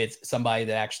with somebody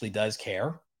that actually does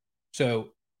care.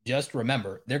 So just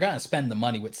remember, they're going to spend the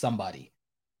money with somebody.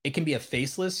 It can be a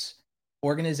faceless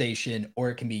organization, or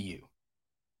it can be you.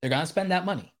 They're going to spend that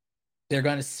money. They're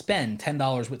going to spend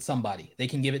 $10 with somebody. They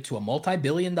can give it to a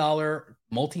multi-billion-dollar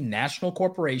multinational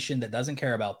corporation that doesn't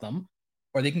care about them,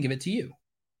 or they can give it to you.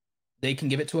 They can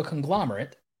give it to a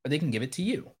conglomerate, or they can give it to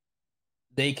you.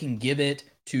 They can give it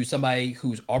to somebody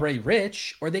who's already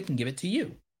rich, or they can give it to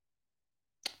you.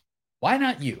 Why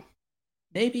not you?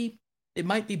 Maybe it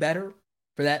might be better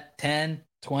for that $10,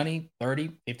 $20,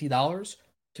 $30, $50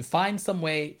 to find some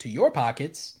way to your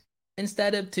pockets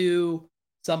instead of to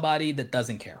somebody that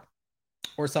doesn't care,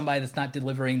 or somebody that's not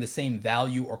delivering the same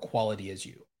value or quality as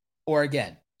you. Or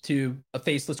again, to a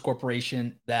faceless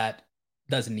corporation that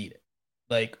doesn't need it.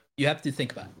 Like, you have to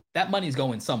think about it. That money's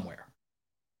going somewhere.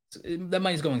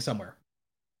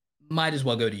 Might as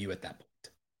well go to you at that point.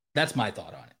 That's my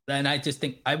thought on it. And I just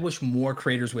think I wish more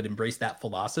creators would embrace that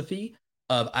philosophy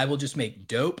of, I will just make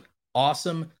dope,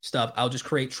 awesome stuff. I'll just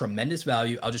create tremendous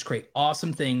value. I'll just create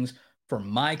awesome things for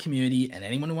my community and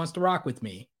anyone who wants to rock with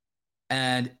me.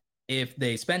 And if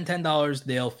they spend $10,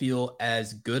 they'll feel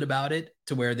as good about it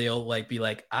to where they'll like be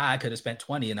like, I could have spent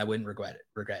 20 and I wouldn't regret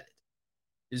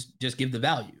it. Just give the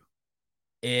value.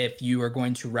 If you are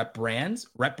going to rep brands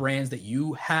that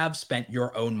you have spent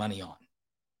your own money on.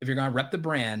 If you're going to rep the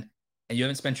brand and you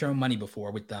haven't spent your own money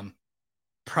before with them,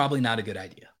 probably not a good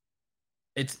idea.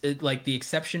 It's like the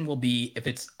exception will be if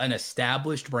it's an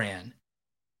established brand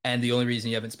and the only reason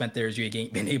you haven't spent there is you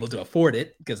ain't been able to afford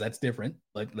it, because that's different.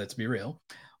 Like, let's be real.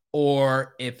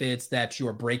 Or if it's that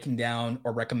you're breaking down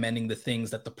or recommending the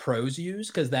things that the pros use,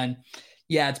 because then,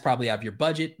 yeah, it's probably out of your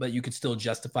budget, but you could still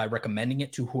justify recommending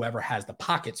it to whoever has the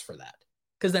pockets for that,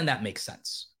 because then that makes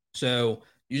sense. So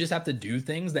you just have to do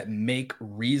things that make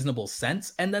reasonable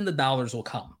sense, and then the dollars will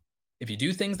come. If you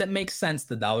do things that make sense,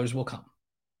 the dollars will come.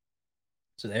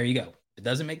 So there you go. If it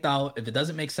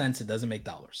doesn't make sense, it doesn't make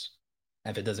dollars.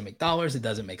 And if it doesn't make dollars, it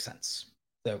doesn't make sense.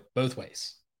 So both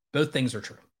ways. Both things are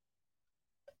true.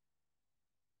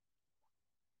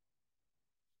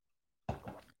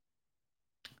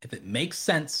 If it makes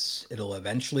sense, it'll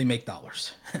eventually make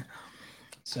dollars.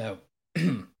 So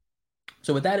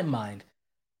with that in mind,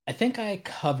 I think I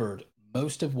covered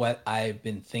most of what I've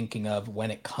been thinking of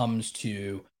when it comes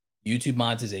to YouTube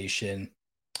monetization.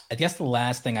 I guess the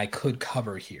last thing I could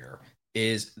cover here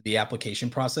is the application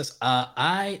process.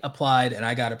 I applied and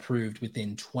I got approved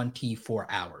within 24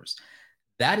 hours.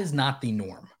 That is not the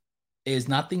norm. It is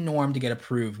not the norm to get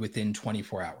approved within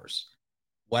 24 hours.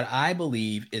 What I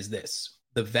believe is this: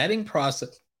 the vetting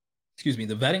process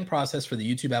for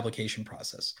the YouTube application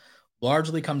process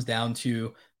largely comes down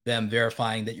to them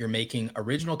verifying that you're making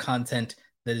original content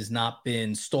that has not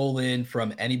been stolen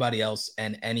from anybody else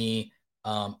and any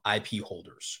IP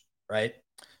holders, right?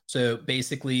 So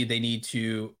basically, they need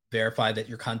to verify that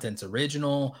your content's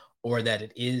original, or that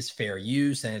it is fair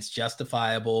use and it's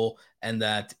justifiable and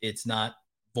that it's not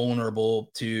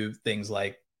vulnerable to things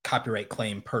like copyright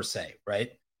claim per se,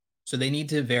 right? So they need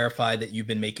to verify that you've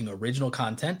been making original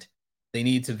content. They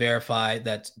need to verify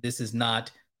that this is not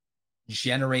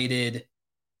generated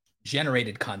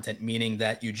content, meaning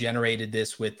that you generated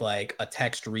this with like a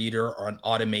text reader or an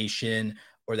automation,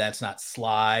 or that's not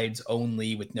slides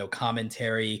only with no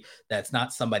commentary. That's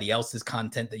not somebody else's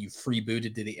content that you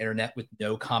freebooted to the internet with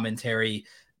no commentary.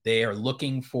 They are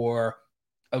looking for,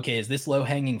 okay, is this low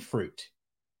hanging fruit?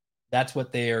 That's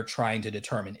what they are trying to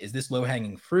determine. Is this low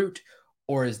hanging fruit,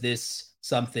 or is this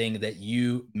something that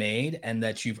you made and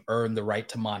that you've earned the right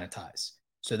to monetize?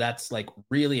 So that's like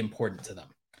really important to them.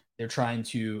 They're trying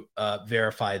to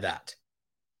verify that.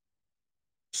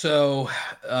 So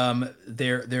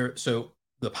so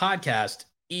the podcast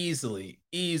easily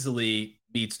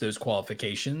meets those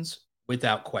qualifications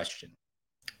without question.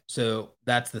 So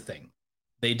that's the thing.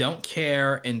 They don't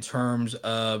care in terms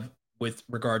of with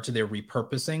regard to their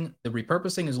repurposing. The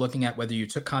repurposing is looking at whether you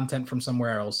took content from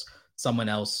somewhere else, someone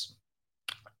else,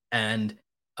 and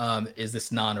is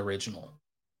this non-original?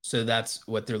 So that's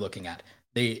what they're looking at.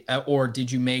 They or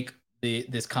did you make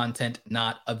this content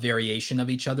not a variation of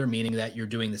each other, meaning that you're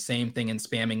doing the same thing and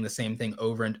spamming the same thing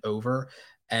over and over,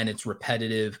 and it's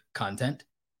repetitive content?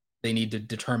 They need to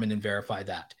determine and verify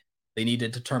that. They need to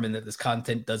determine that this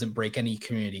content doesn't break any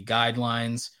community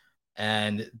guidelines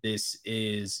and this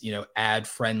is, ad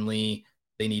friendly.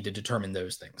 They need to determine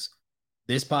those things.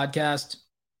 This podcast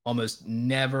almost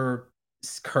never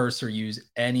curse or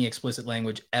use any explicit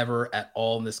language ever at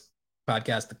all in this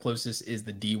podcast. The closest is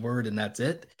the D word, and that's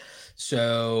it.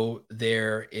 So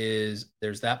there's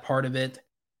that part of it.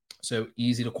 So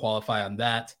easy to qualify on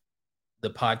that.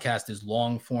 The podcast is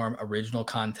long form, original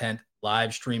content,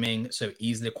 live streaming. So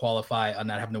easy to qualify on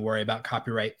not having to worry about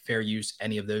copyright, fair use,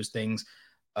 any of those things.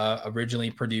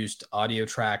 Originally produced audio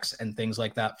tracks and things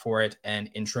like that for it, and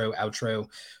intro, outro.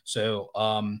 So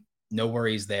no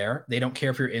worries there. They don't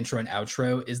care if your intro and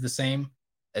outro is the same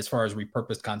as far as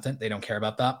repurposed content. They don't care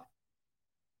about that.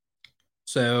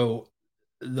 So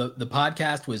the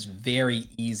podcast was very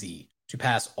easy to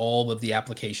pass all of the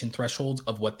application thresholds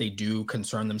of what they do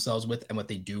concern themselves with and what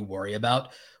they do worry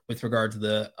about with regard to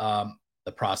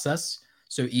the process.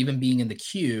 So even being in the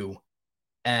queue,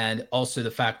 and also the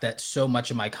fact that so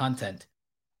much of my content,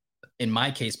 in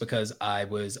my case, because I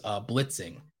was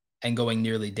blitzing and going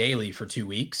nearly daily for 2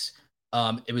 weeks,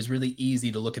 it was really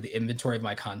easy to look at the inventory of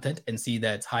my content and see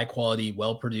that it's high quality,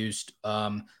 well produced,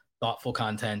 thoughtful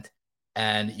content.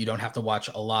 And you don't have to watch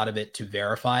a lot of it to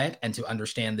verify it and to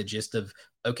understand the gist of,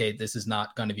 okay, this is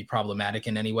not going to be problematic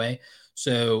in any way.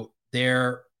 So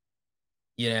there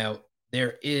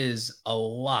is a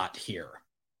lot here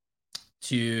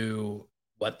to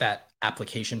what that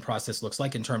application process looks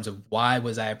like in terms of why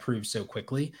was I approved so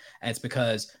quickly. And it's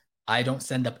because I don't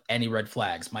send up any red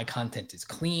flags. My content is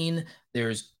clean.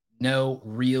 There's no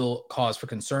real cause for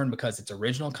concern because it's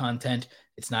original content.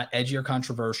 It's not edgy or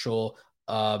controversial.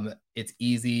 It's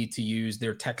easy to use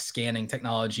their text scanning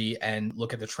technology and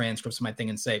look at the transcripts of my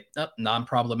thing and say, oh,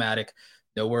 non-problematic,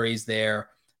 no worries there.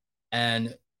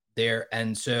 And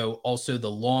so also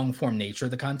the long form nature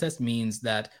of the contest means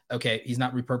that, okay, he's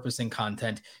not repurposing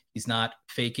content. He's not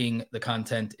faking the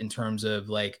content in terms of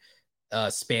like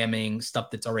spamming stuff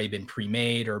that's already been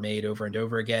pre-made or made over and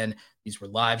over again. These were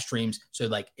live streams. So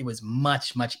like it was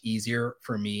much, much easier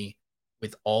for me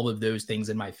with all of those things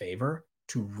in my favor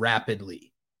to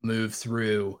rapidly move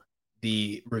through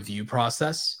the review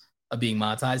process of being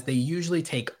monetized. They usually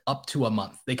take up to a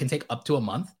month. They can take up to a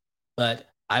month, but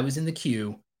I was in the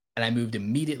queue and I moved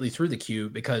immediately through the queue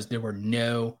because there were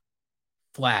no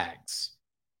flags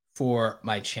for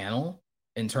my channel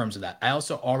in terms of that. I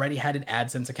also already had an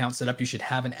AdSense account set up. You should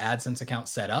have an AdSense account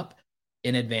set up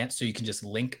in advance so you can just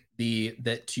link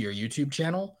that to your YouTube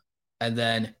channel, and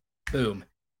then boom,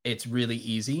 it's really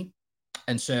easy.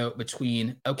 And so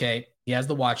between, okay, he has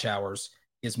the watch hours,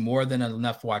 is more than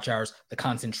enough watch hours. The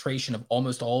concentration of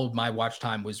almost all of my watch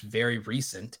time was very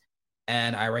recent.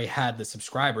 And I already had the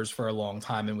subscribers for a long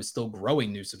time and was still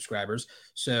growing new subscribers.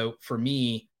 So for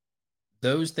me,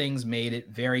 those things made it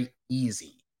very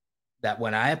easy that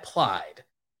when I applied,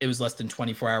 it was less than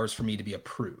 24 hours for me to be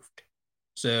approved.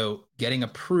 So getting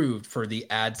approved for the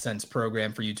AdSense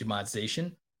program for YouTube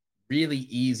monetization, really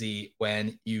easy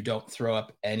when you don't throw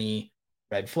up any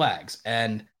red flags.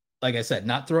 And like I said,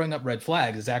 not throwing up red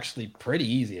flags is actually pretty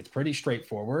easy. It's pretty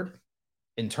straightforward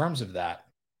in terms of that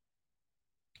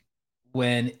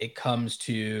when it comes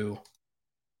to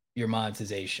your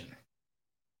monetization.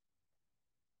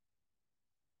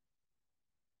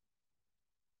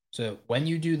 So when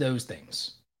you do those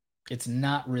things, it's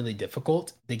not really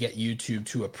difficult to get YouTube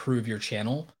to approve your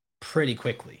channel pretty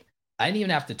quickly. I didn't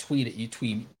even have to tweet at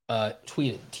tweet at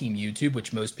Team YouTube,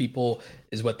 which most people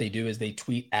is what they do is they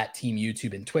tweet at Team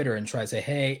YouTube and Twitter and try to say,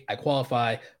 hey, I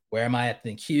qualify. Where am I at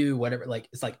the queue? Whatever. Like,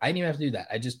 it's like I didn't even have to do that.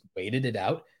 I just waited it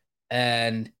out.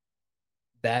 And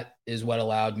that is what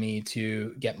allowed me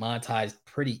to get monetized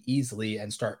pretty easily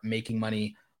and start making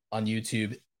money on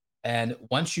YouTube. And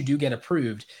once you do get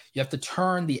approved, you have to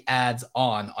turn the ads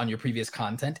on your previous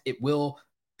content. It will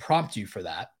prompt you for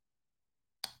that.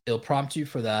 It'll prompt you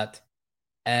for that.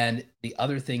 And the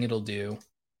other thing it'll do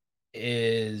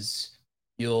is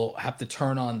you'll have to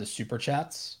turn on the super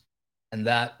chats, and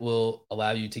that will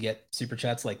allow you to get super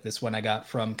chats like this one I got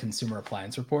from Consumer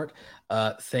Appliance Report.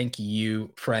 Thank you,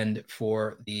 friend,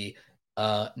 for the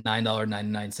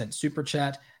 $9.99 super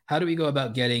chat. How do we go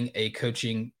about getting a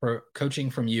coaching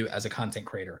from you as a content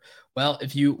creator? Well,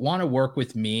 if you want to work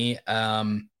with me,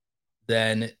 then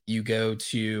you go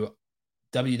to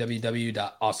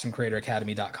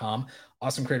www.awesomecreatoracademy.com.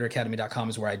 Awesomecreatoracademy.com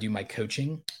is where I do my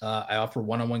coaching. I offer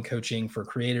one-on-one coaching for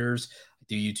creators. I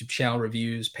do YouTube channel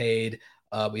reviews, paid.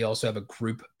 We also have a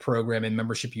group program and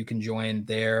membership you can join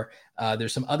there.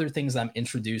 There's some other things I'm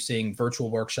introducing,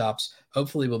 virtual workshops.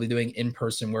 Hopefully we'll be doing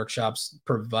in-person workshops,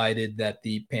 provided that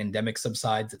the pandemic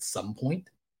subsides at some point.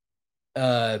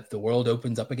 If the world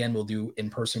opens up again, we'll do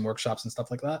in-person workshops and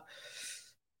stuff like that.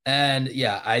 And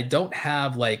yeah, I don't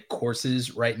have like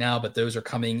courses right now, but those are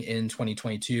coming in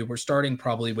 2022. We're starting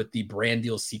probably with the Brand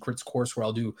Deal Secrets course, where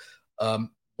I'll do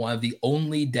one of the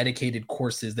only dedicated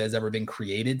courses that has ever been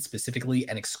created specifically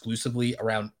and exclusively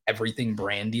around everything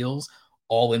brand deals,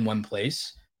 all in one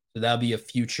place. So that'll be a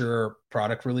future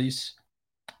product release.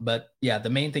 But yeah, the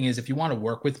main thing is if you want to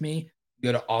work with me,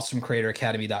 go to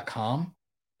awesomecreatoracademy.com.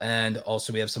 And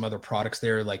also we have some other products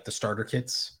there like the starter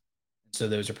kits. So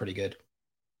those are pretty good.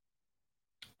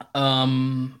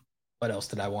 What else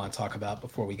did I want to talk about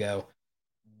before we go?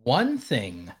 One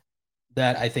thing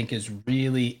that I think is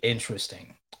really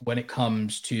interesting when it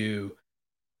comes to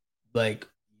like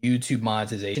YouTube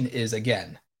monetization is,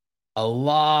 again, a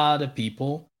lot of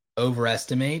people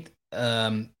overestimate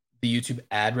the YouTube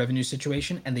ad revenue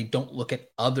situation, and they don't look at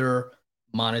other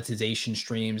monetization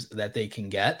streams that they can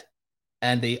get.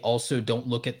 And they also don't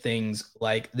look at things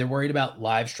like they're worried about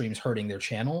live streams hurting their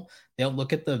channel. They don't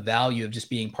look at the value of just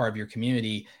being part of your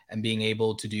community and being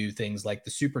able to do things like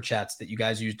the super chats that you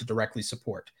guys use to directly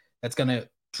support. That's going to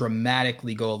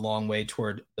dramatically go a long way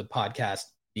toward the podcast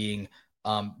being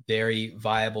very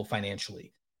viable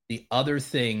financially. The other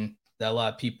thing that a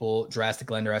lot of people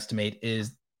drastically underestimate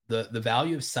is the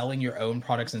value of selling your own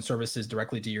products and services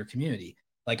directly to your community,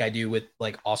 like I do with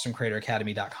like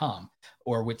awesomecreatoracademy.com,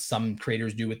 or what some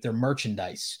creators do with their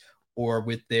merchandise, or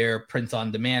with their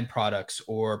print-on-demand products,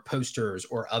 or posters,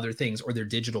 or other things, or their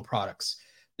digital products.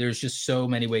 There's just so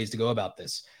many ways to go about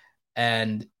this.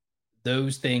 And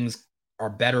those things are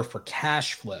better for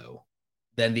cash flow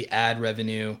than the ad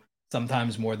revenue,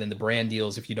 sometimes more than the brand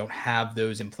deals if you don't have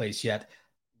those in place yet.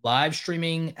 Live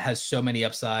streaming has so many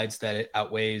upsides that it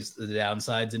outweighs the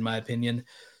downsides, in my opinion.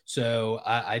 So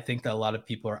I think that a lot of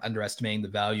people are underestimating the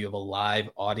value of a live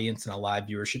audience and a live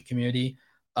viewership community.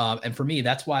 And for me,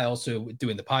 that's why also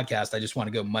doing the podcast, I just want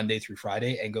to go Monday through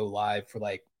Friday and go live for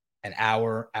like an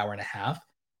hour, hour and a half.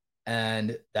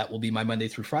 And that will be my Monday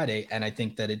through Friday. And I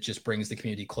think that it just brings the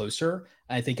community closer.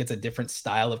 I think it's a different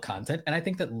style of content. And I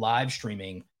think that live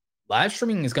streaming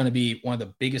is going to be one of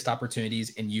the biggest opportunities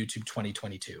in YouTube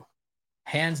 2022.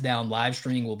 Hands down, live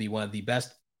streaming will be one of the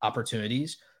best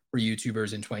opportunities for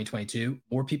YouTubers in 2022.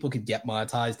 More people could get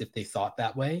monetized if they thought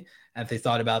that way. And if they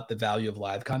thought about the value of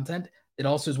live content, it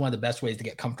also is one of the best ways to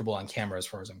get comfortable on camera as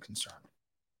far as I'm concerned.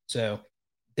 So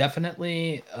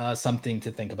definitely something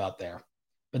to think about there.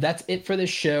 But that's it for this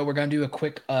show. We're going to do a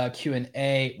quick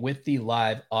Q&A with the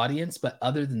live audience. But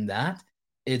other than that,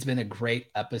 it's been a great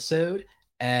episode.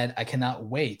 And I cannot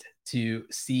wait to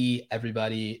see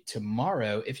everybody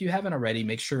tomorrow. If you haven't already,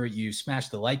 make sure you smash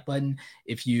the like button.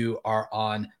 If you are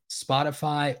on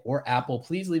Spotify or Apple,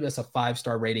 please leave us a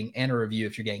 5-star rating and a review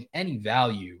if you're getting any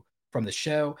value from the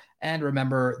show. And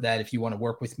remember that if you want to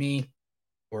work with me,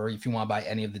 or if you want to buy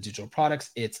any of the digital products,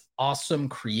 it's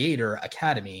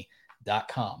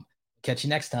awesomecreatoracademy.com. Catch you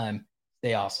next time.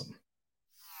 Stay awesome.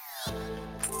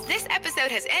 This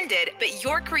episode has ended, but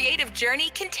your creative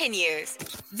journey continues.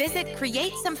 Visit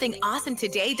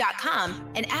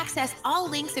createsomethingawesometoday.com and access all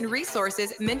links and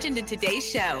resources mentioned in today's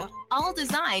show, all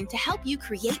designed to help you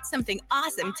create something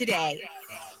awesome today.